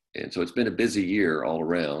 And so it's been a busy year all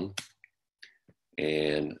around.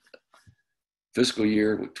 And fiscal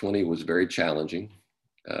year 20 was very challenging.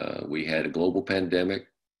 We had a global pandemic.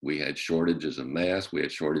 We had shortages of masks. We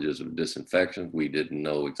had shortages of disinfectant. We didn't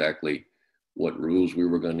know exactly what rules we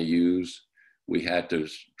were going to use. We had to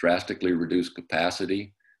drastically reduce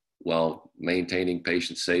capacity while maintaining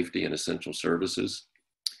patient safety and essential services.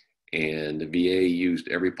 And the VA used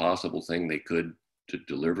every possible thing they could to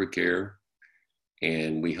deliver care.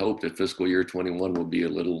 And we hope that fiscal year 21 will be a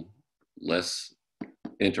little less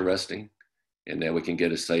interesting, and that we can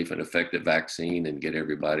get a safe and effective vaccine and get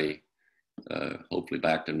everybody hopefully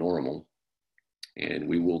back to normal. And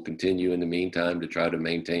we will continue in the meantime to try to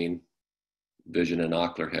maintain vision and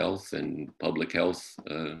ocular health and public health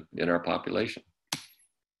in our population.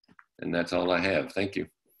 And that's all I have. Thank you.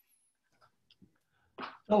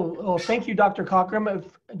 Oh, thank you, Dr. Cockerham.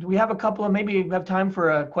 Do we have maybe have time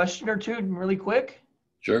for a question or two really quick?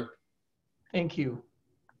 Sure. Thank you.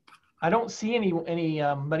 I don't see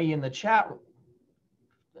anybody in the chat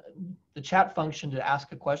function to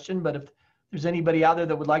ask a question, but if there's anybody out there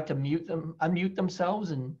that would like to unmute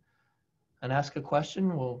themselves and ask a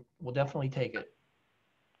question, we'll definitely take it.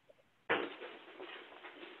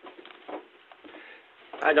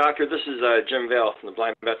 Hi, Doctor. This is Jim Vale from the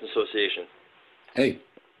Blind Veterans Association. Hey.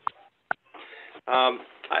 I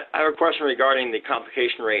have a question regarding the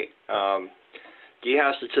complication rate. Do you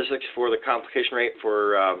have statistics for the complication rate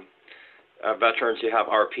for veterans who have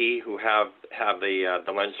RP who have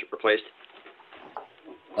the lens replaced?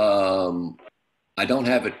 I don't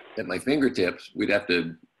have it at my fingertips. We'd have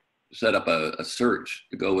to set up a search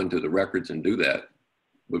to go into the records and do that.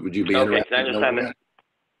 But would you be interested in knowing that?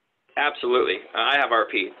 Absolutely. I have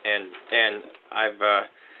RP, and I've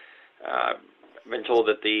been told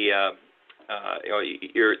that the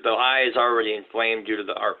eye is already inflamed due to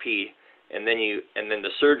the RP, and then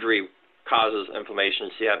the surgery causes inflammation.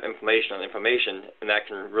 So you have inflammation on inflammation, and that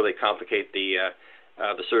can really complicate the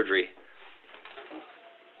surgery.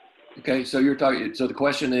 Okay, so so the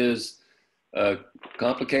question is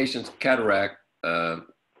complications of cataract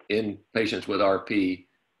in patients with RP.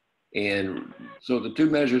 And so the two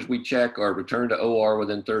measures we check are return to OR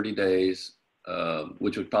within 30 days,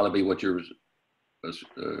 which would probably be what you're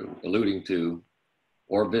alluding to,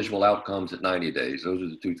 or visual outcomes at 90 days. Those are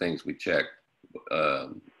the two things we check.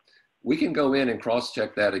 We can go in and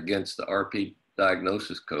cross-check that against the RP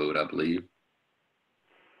diagnosis code, I believe.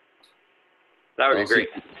 That would be great.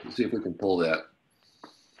 See if we can pull that.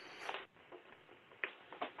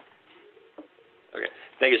 Okay.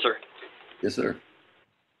 Thank you, sir. Yes, sir.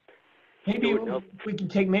 Maybe we can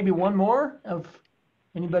take maybe one more of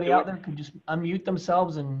anybody out there could just unmute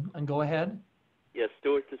themselves and go ahead. Yes,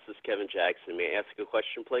 Stuart, this is Kevin Jackson. May I ask a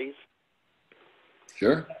question, please?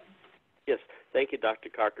 Sure. Yes, thank you, Dr.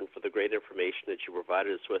 Cockerham, for the great information that you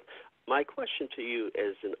provided us with. My question to you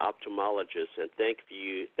as an ophthalmologist, and thank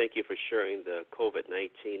you for sharing the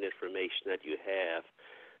COVID-19 information that you have.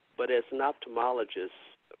 But as an ophthalmologist,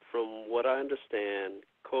 from what I understand,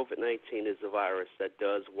 COVID-19 is a virus that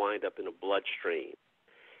does wind up in the bloodstream.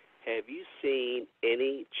 Have you seen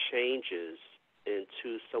any changes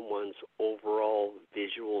into someone's overall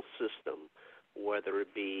visual system, whether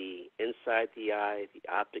it be inside the eye, the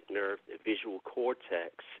optic nerve, the visual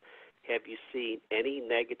cortex? Have you seen any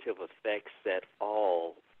negative effects at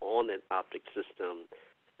all on an optic system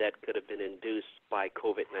that could have been induced by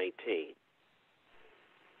COVID-19?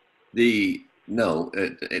 No,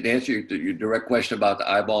 to answer your direct question about the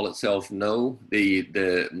eyeball itself, no.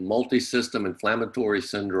 The multi-system inflammatory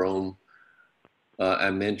syndrome I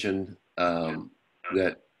mentioned,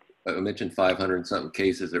 that I mentioned 500 and something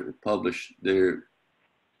cases that were published. There,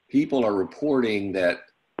 people are reporting that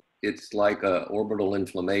it's like a orbital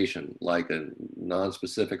inflammation, like a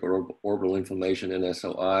non-specific orbital inflammation in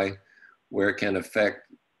SOI, where it can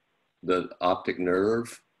affect the optic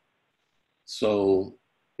nerve. So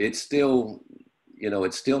it's still,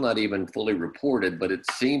 it's still not even fully reported, but it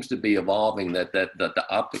seems to be evolving that the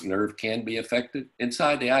optic nerve can be affected.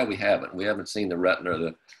 Inside the eye, we haven't seen the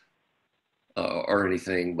retina or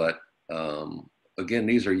anything, but again,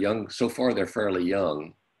 these are young. So far, they're fairly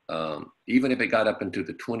young. Even if it got up into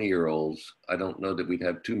the 20-year-olds, I don't know that we'd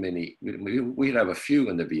have too many. We'd have a few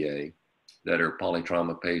in the VA that are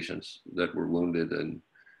polytrauma patients that were wounded and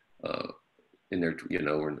in their,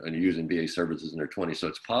 and using VA services in their 20s. So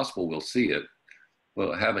it's possible we'll see it.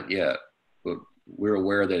 Well, haven't yet, but we're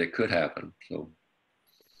aware that it could happen. So,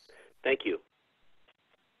 thank you.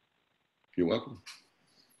 You're welcome.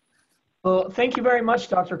 Well, thank you very much,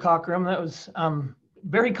 Dr. Cockerham. That was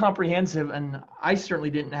very comprehensive, and I certainly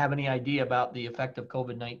didn't have any idea about the effect of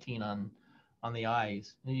COVID-19 on the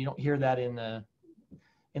eyes. You don't hear that in the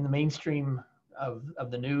mainstream of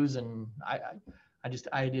the news, and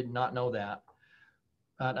I did not know that.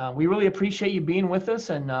 But we really appreciate you being with us,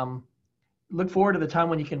 and look forward to the time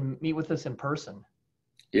when you can meet with us in person.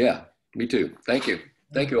 Yeah, me too. Thank you.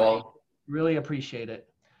 Thank you all. Really appreciate it.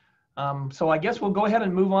 So I guess we'll go ahead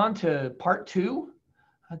and move on to part 2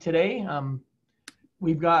 today.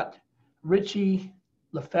 We've got Richie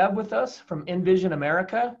Lefebvre with us from Envision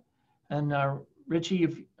America. And Richie,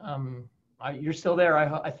 if you're still there,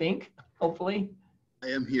 I think, hopefully. I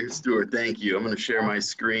am here, Stuart. Thank you. I'm going to share my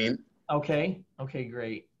screen. Okay,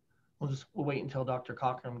 great. We'll wait until Dr.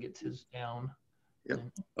 Cockerham gets his down. Yep.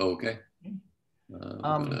 Okay.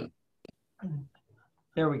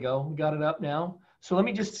 There we go. We got it up now. So let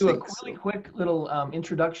me just do a really quick little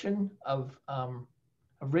introduction of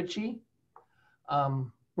Richie.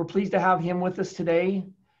 We're pleased to have him with us today.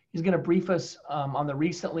 He's going to brief us on the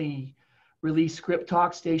recently released Script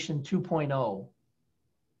Talk Station 2.0.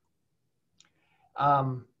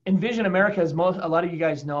 Envision America, as a lot of you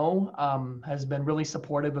guys know, has been really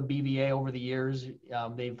supportive of BVA over the years.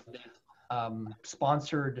 They've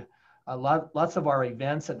sponsored lots of our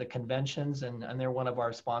events at the conventions, and they're one of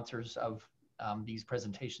our sponsors of these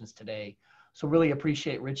presentations today. So really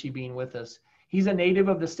appreciate Richie being with us. He's a native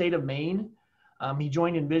of the state of Maine. He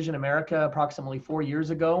joined Envision America approximately 4 years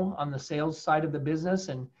ago on the sales side of the business,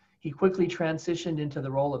 and he quickly transitioned into the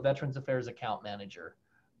role of Veterans Affairs Account Manager,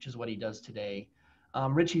 which is what he does today.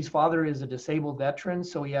 Richie's father is a disabled veteran,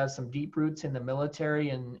 so he has some deep roots in the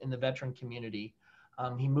military and in the veteran community.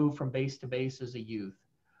 He moved from base to base as a youth.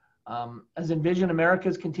 As Envision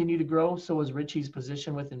America's continue to grow, so is Richie's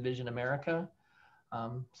position with Envision America.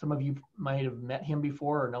 Some of you might have met him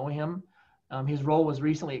before or know him. His role was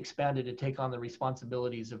recently expanded to take on the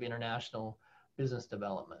responsibilities of international business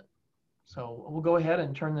development. So we'll go ahead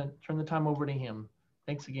and turn the time over to him.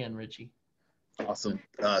 Thanks again, Richie. Awesome.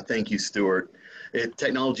 Thank you, Stuart.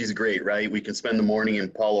 Technology is great, right? We can spend the morning in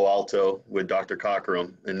Palo Alto with Dr.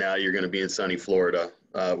 Cockerham, and now you're going to be in sunny Florida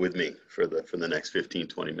with me for the next 15,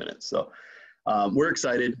 20 minutes. So we're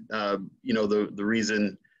excited. The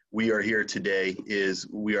reason we are here today is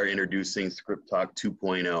we are introducing Script Talk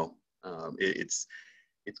 2.0. It's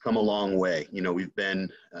come a long way. We've been,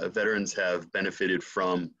 veterans have benefited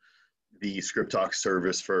from the Script Talk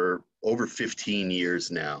service for over 15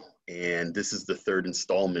 years now, and this is the third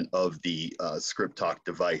installment of the Script Talk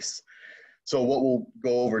device. So what we'll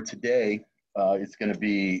go over today is going to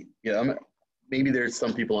be, maybe there's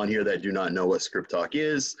some people on here that do not know what Script Talk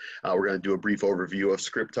is. We're going to do a brief overview of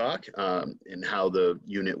Script Talk and how the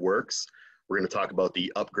unit works. We're going to talk about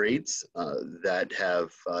the upgrades that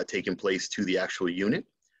have taken place to the actual unit.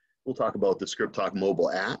 We'll talk about the Script Talk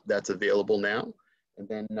mobile app that's available now, and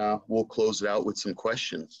then we'll close it out with some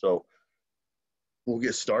questions. So we'll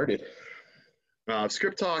get started.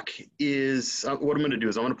 Script Talk is, what I'm going to do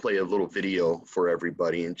is I'm going to play a little video for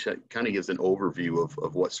everybody and kind of gives an overview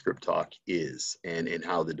of what Script Talk is and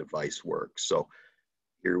how the device works. So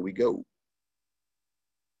here we go.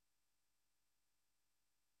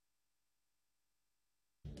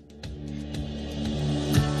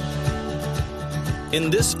 In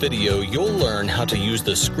this video, you'll learn how to use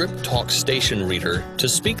the Script Talk station reader to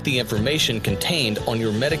speak the information contained on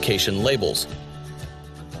your medication labels.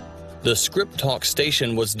 The Script Talk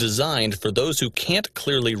station was designed for those who can't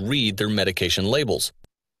clearly read their medication labels.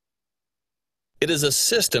 It is a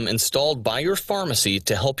system installed by your pharmacy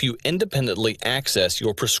to help you independently access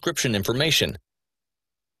your prescription information.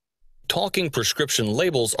 Talking prescription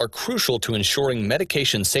labels are crucial to ensuring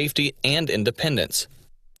medication safety and independence.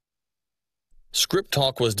 Script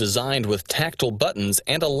Talk was designed with tactile buttons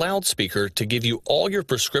and a loudspeaker to give you all your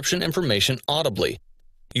prescription information audibly.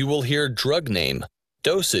 You will hear drug name,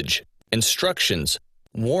 dosage, instructions,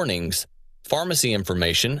 warnings, pharmacy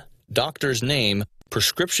information, doctor's name,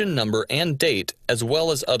 prescription number and date, as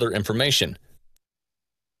well as other information.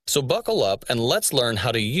 So buckle up and let's learn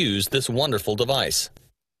how to use this wonderful device.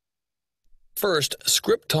 First,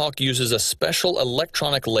 Script Talk uses a special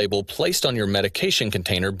electronic label placed on your medication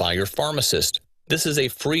container by your pharmacist. This is a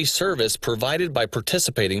free service provided by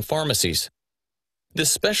participating pharmacies.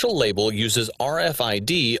 This special label uses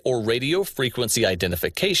RFID or radio frequency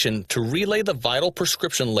identification to relay the vital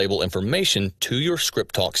prescription label information to your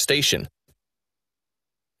Script Talk station.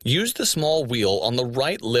 Use the small wheel on the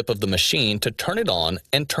right lip of the machine to turn it on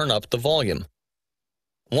and turn up the volume.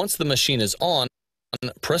 Once the machine is on,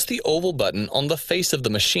 press the oval button on the face of the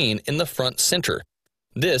machine in the front center.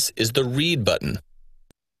 This is the read button.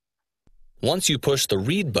 Once you push the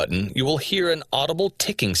read button, you will hear an audible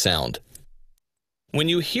ticking sound. When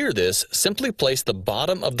you hear this, simply place the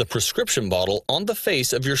bottom of the prescription bottle on the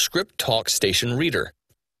face of your Script Talk station reader.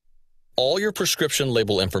 All your prescription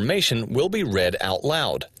label information will be read out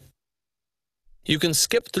loud. You can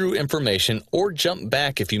skip through information or jump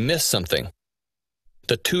back if you miss something.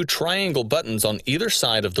 The two triangle buttons on either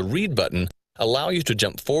side of the read button allow you to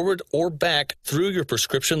jump forward or back through your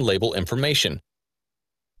prescription label information.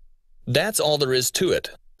 That's all there is to it.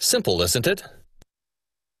 Simple, isn't it?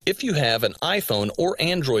 If you have an iPhone or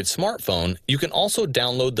Android smartphone, you can also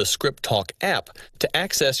download the Script Talk app to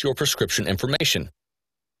access your prescription information.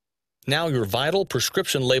 Now your vital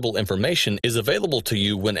prescription label information is available to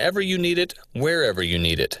you whenever you need it, wherever you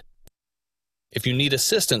need it. If you need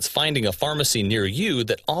assistance finding a pharmacy near you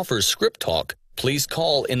that offers Script Talk, please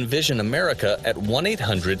call Envision America at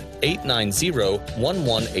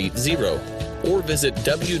 1-800-890-1180 or visit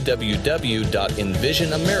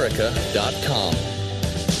www.envisionamerica.com.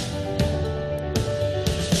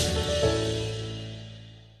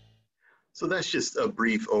 So that's just a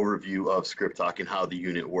brief overview of Script Talk and how the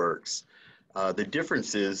unit works. The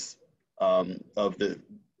differences of the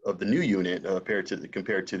new unit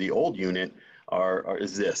compared to the old unit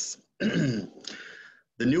is this. The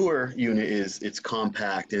newer unit it's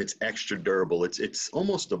compact and it's extra durable. It's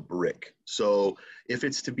almost a brick. So if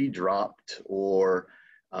it's to be dropped or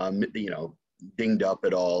dinged up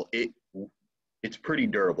at all, it's pretty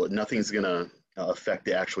durable. Nothing's gonna affect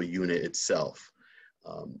the actual unit itself.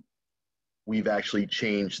 We've actually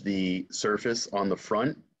changed the surface on the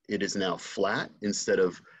front. It is now flat instead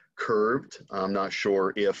of curved. I'm not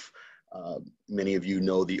sure if many of you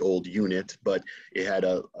know the old unit, but it had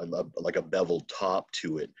like a beveled top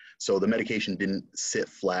to it. So the medication didn't sit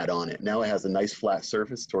flat on it. Now it has a nice flat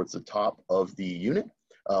surface towards the top of the unit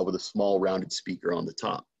with a small rounded speaker on the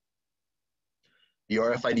top. The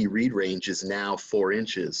RFID read range is now 4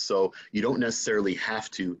 inches, so you don't necessarily have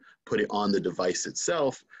to put it on the device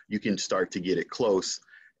itself. You can start to get it close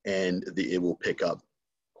and it will pick up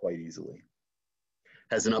quite easily.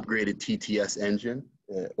 Has an upgraded TTS engine,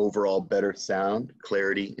 overall better sound,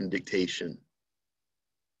 clarity, and dictation.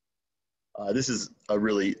 This is a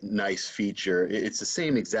really nice feature. It's the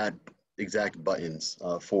same exact buttons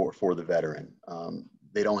for the veteran.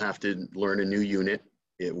 They don't have to learn a new unit.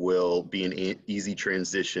 It will be an easy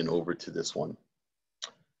transition over to this one.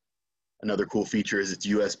 Another cool feature is it's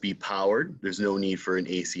USB powered. There's no need for an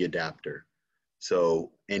AC adapter.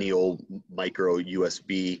 So any old micro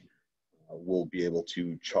USB will be able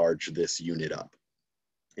to charge this unit up.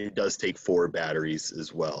 It does take 4 batteries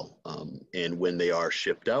as well. And when they are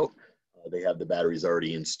shipped out, they have the batteries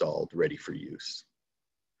already installed, ready for use.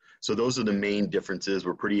 So those are the main differences.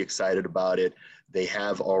 We're pretty excited about it. They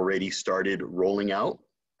have already started rolling out.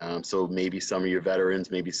 So maybe some of your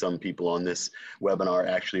veterans, maybe some people on this webinar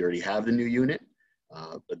actually already have the new unit.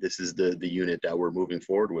 But this is the unit that we're moving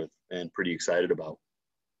forward with and pretty excited about.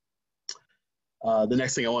 The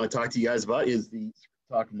next thing I want to talk to you guys about is the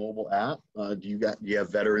ScriptTalk mobile app. Do you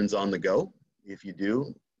have veterans on the go? If you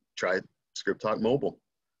do, try ScriptTalk mobile.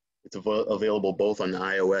 It's available both on the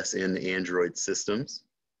iOS and the Android systems.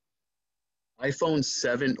 iPhone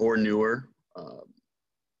 7 or newer,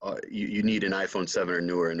 you need an iPhone 7 or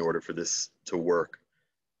newer in order for this to work,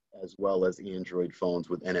 as well as Android phones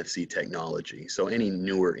with NFC technology. So any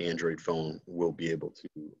newer Android phone will be able to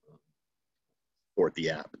support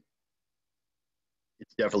the app.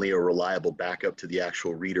 It's definitely a reliable backup to the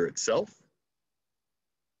actual reader itself,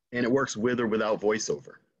 and it works with or without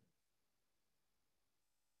voiceover.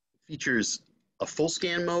 It features a full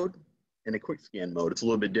scan mode and a quick scan mode. It's a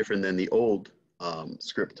little bit different than the old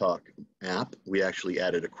ScriptTalk app. We actually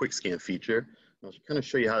added a quick scan feature. I'll kind of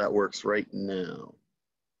show you how that works right now.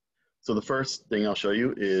 So the first thing I'll show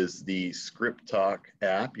you is the ScriptTalk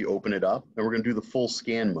app. You open it up, and we're going to do the full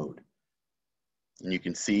scan mode. And you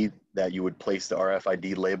can see that you would place the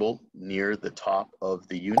RFID label near the top of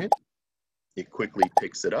the unit. It quickly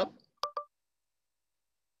picks it up.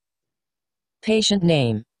 Patient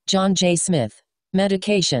name, John J. Smith.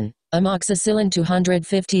 Medication, amoxicillin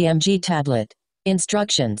 250 mg tablet.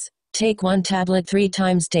 Instructions, take 1 tablet 3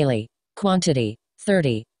 times daily. Quantity,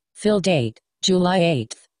 30. Fill date, July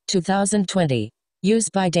 8, 2020. Use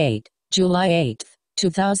by date, July 8,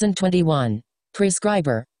 2021.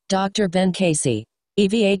 Prescriber, Dr. Ben Casey.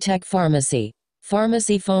 EVA Tech Pharmacy.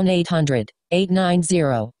 Pharmacy phone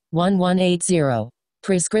 800-890-1180.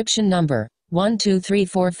 Prescription number,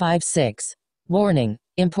 123456. Warning,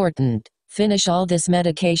 important. Finish all this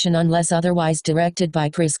medication unless otherwise directed by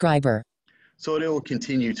prescriber. So it will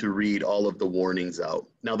continue to read all of the warnings out.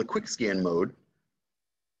 Now the quick scan mode.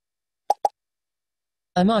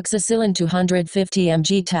 Amoxicillin 250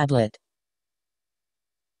 mg tablet.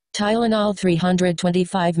 Tylenol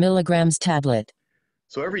 325 milligrams tablet.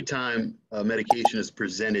 So every time a medication is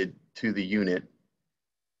presented to the unit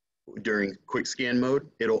during quick scan mode,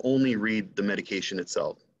 it'll only read the medication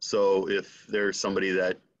itself. So if there's somebody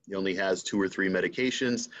that only has 2 or 3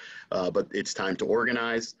 medications, but it's time to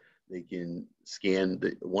organize, they can scan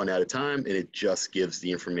one at a time, and it just gives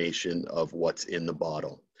the information of what's in the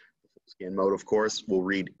bottle. Scan mode, of course, will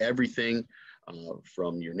read everything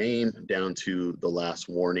from your name down to the last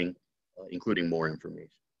warning, including more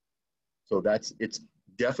information. So it's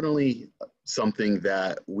definitely something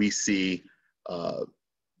that we see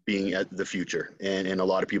being at the future, and a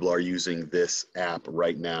lot of people are using this app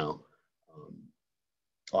right now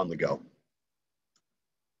on the go.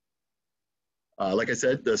 Like I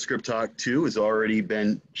said, the ScriptTalk 2 has already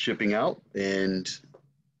been shipping out, and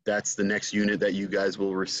that's the next unit that you guys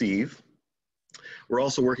will receive. We're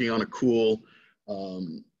also working on a cool,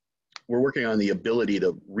 we're working on the ability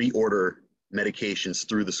to reorder medications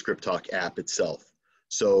through the ScriptTalk app itself.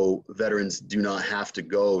 So veterans do not have to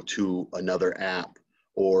go to another app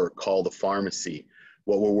or call the pharmacy.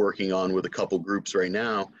 What we're working on with a couple groups right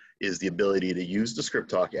now is the ability to use the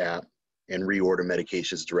ScriptTalk app and reorder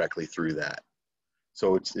medications directly through that.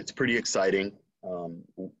 So it's pretty exciting.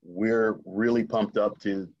 We're really pumped up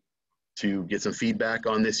to get some feedback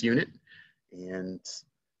on this unit, and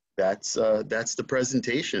that's the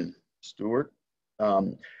presentation, Stuart.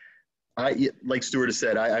 Like Stuart has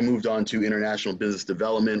said, I moved on to international business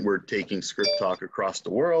development. We're taking ScriptTalk across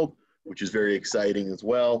the world, which is very exciting as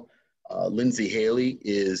well. Lindsay Haley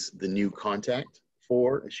is the new contact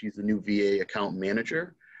she's the new VA account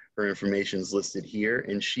manager. Her information is listed here,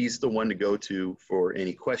 and she's the one to go to for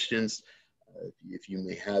any questions, if you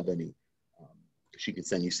may have any. She can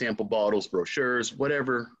send you sample bottles, brochures,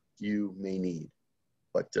 whatever you may need.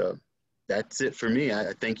 But that's it for me.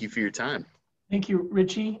 I thank you for your time. Thank you,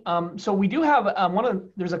 Richie. So we do have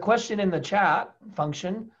there's a question in the chat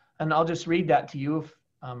function, and I'll just read that to you. If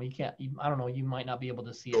you can't, I don't know, you might not be able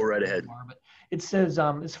to see it. Go right ahead. But it says,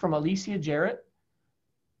 it's from Alicia Jarrett.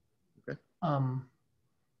 Okay.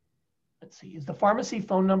 Let's see, is the pharmacy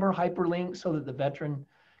phone number hyperlinked so that the veteran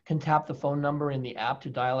can tap the phone number in the app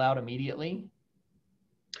to dial out immediately?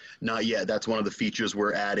 Not yet. That's one of the features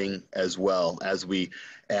we're adding as well. As we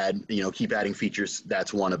add, keep adding features,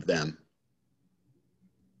 that's one of them.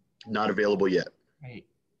 Not available yet. Great.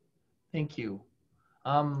 Thank you.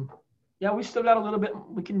 Yeah, we still got a little bit.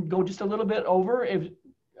 We can go just a little bit over. If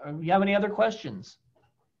you have any other questions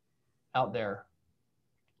out there,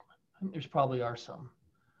 I think there's probably are some.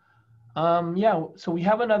 Yeah, so we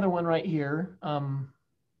have another one right here.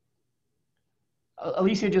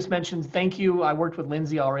 Alicia just mentioned, thank you. I worked with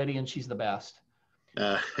Lindsay already and she's the best.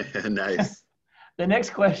 Nice. The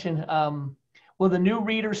next question, will the new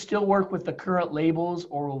reader still work with the current labels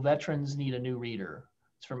or will veterans need a new reader?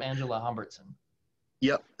 It's from Angela Humbertson.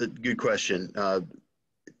 Yep, good question.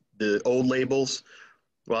 The old labels,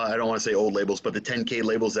 well, I don't want to say old labels, but the 10K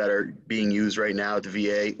labels that are being used right now at the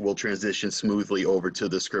VA will transition smoothly over to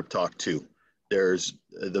the Script Talk 2.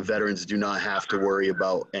 The veterans do not have to worry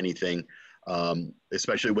about anything,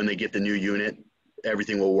 especially when they get the new unit.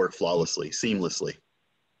 Everything will work flawlessly, seamlessly.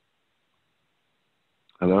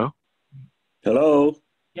 Hello? Hello.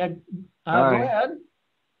 Yeah, Hi. go ahead.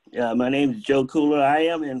 Yeah, my name is Joe Cooler. I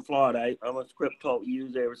am in Florida. I'm a Script Talk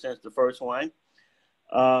user ever since the first one.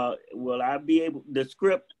 Will I be able, the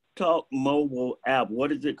Script Talk mobile app,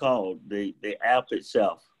 what is it called? The app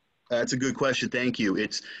itself? That's a good question. Thank you.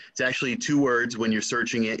 It's actually 2 words when you're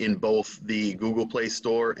searching it in both the Google Play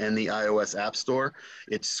Store and the iOS App Store.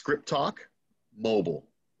 It's Script Talk Mobile.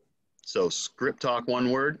 So Script Talk,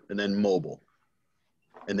 1 word, and then mobile.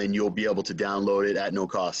 And then you'll be able to download it at no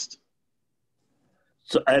cost.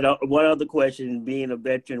 So, one other question, being a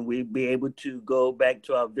veteran, we'd be able to go back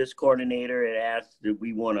to our VIS coordinator and ask if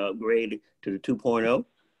we want to upgrade to the 2.0?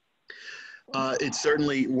 It's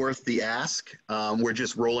certainly worth the ask. We're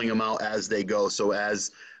just rolling them out as they go. So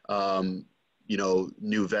as, you know,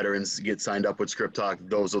 new veterans get signed up with Script Talk,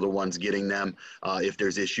 those are the ones getting them. If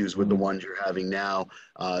there's issues with the ones you're having now,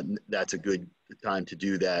 that's a good time to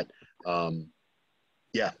do that.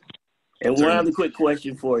 Yeah. And one other quick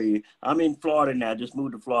question for you. I'm in Florida now, just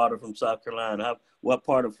moved to Florida from South Carolina. What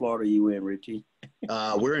part of Florida are you in, Richie?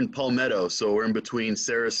 We're in Palmetto, so we're in between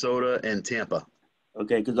Sarasota and Tampa.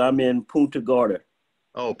 Okay, because I'm in Punta Gorda.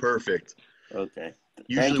 Oh, perfect. Okay.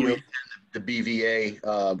 Usually we attend the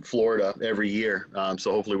BVA Florida every year,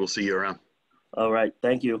 so hopefully we'll see you around. All right,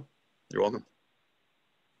 thank you. You're welcome.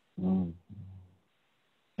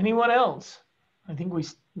 Anyone else? I think we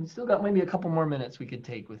still got maybe a couple more minutes we could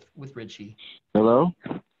take with Richie. Hello?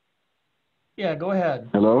 Yeah, go ahead.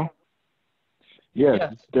 Hello? Yes,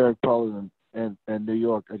 Yes. it's Derek Paulin in New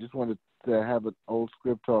York. I just wanted to have an old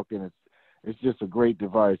Script Talk, and it's just a great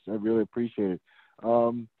device. I really appreciate it.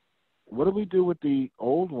 What do we do with the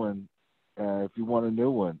old one if you want a new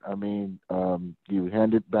one? I mean, do you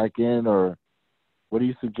hand it back in, or what do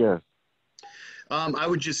you suggest? I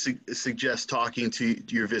would just suggest talking to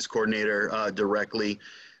your VIS coordinator directly.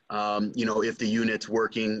 You know, if the unit's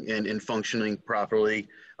working and functioning properly,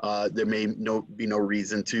 there may be no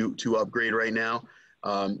reason to upgrade right now.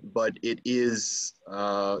 But it is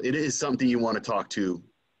something you want to talk to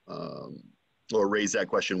or raise that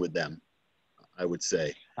question with them, I would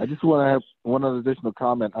say. I just want to have one other additional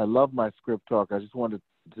comment. I love my Script Talk. I just wanted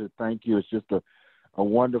to thank you. It's just a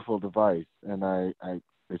wonderful device, and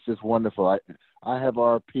it's just wonderful. I have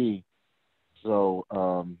RP, so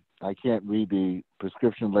I can't read the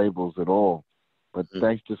prescription labels at all. But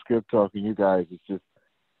thanks to Script Talk and you guys, it's just,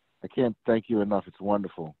 I can't thank you enough. It's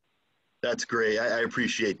wonderful. That's great. I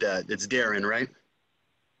appreciate that. It's Darren, right?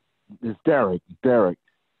 It's Derek. Derek.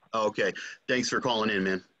 Oh, okay. Thanks for calling in,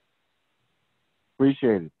 man.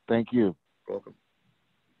 Appreciate it. Thank you. You're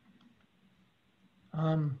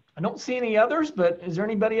welcome. I don't see any others, but is there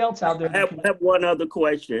anybody else out there? I have one other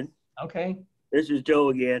question. Okay. This is Joe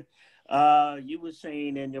again. You were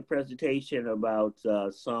saying in your presentation about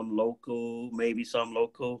some local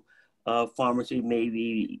pharmacy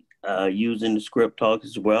maybe using the Script Talk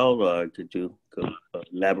as well. Could you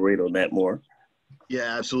elaborate on that more?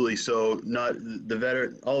 Yeah, absolutely. So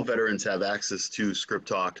all veterans have access to Script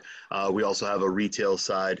Talk. We also have a retail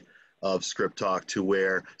side of Script Talk to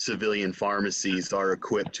where civilian pharmacies are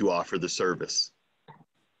equipped to offer the service.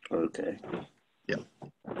 Okay. Yeah.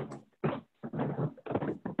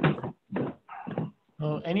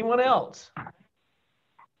 Anyone else?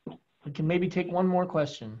 We can maybe take one more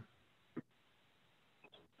question.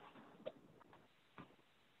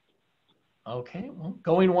 Okay, well,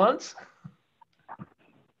 going once,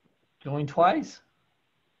 going twice.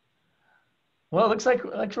 Well, it looks like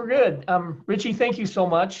we're good. Richie, thank you so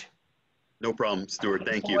much. No problem, Stuart.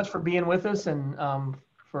 Thank you so much for being with us and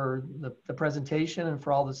for the presentation and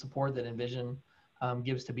for all the support that Envision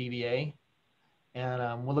gives to BVA.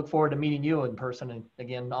 And we'll look forward to meeting you in person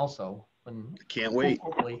again also. Can't wait.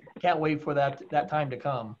 Hopefully. Can't wait for that time to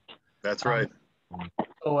come. That's right.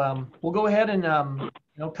 So we'll go ahead and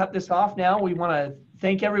cut this off now. We want to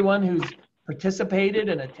thank everyone who's participated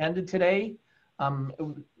and attended today.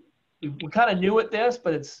 We're kind of new at this,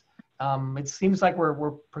 but it seems like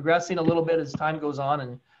we're progressing a little bit as time goes on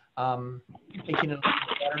and making it a little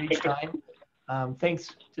better each time.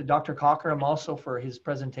 Thanks to Dr. Cockerham also for his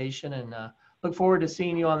presentation, and look forward to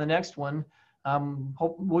seeing you on the next one.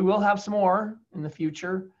 Hope we will have some more in the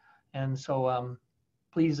future, and so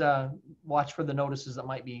please watch for the notices that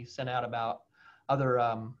might be sent out about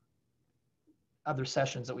other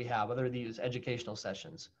sessions that we have, other these educational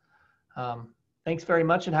sessions. Thanks very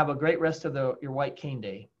much, and have a great rest of your White Cane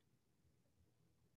Day.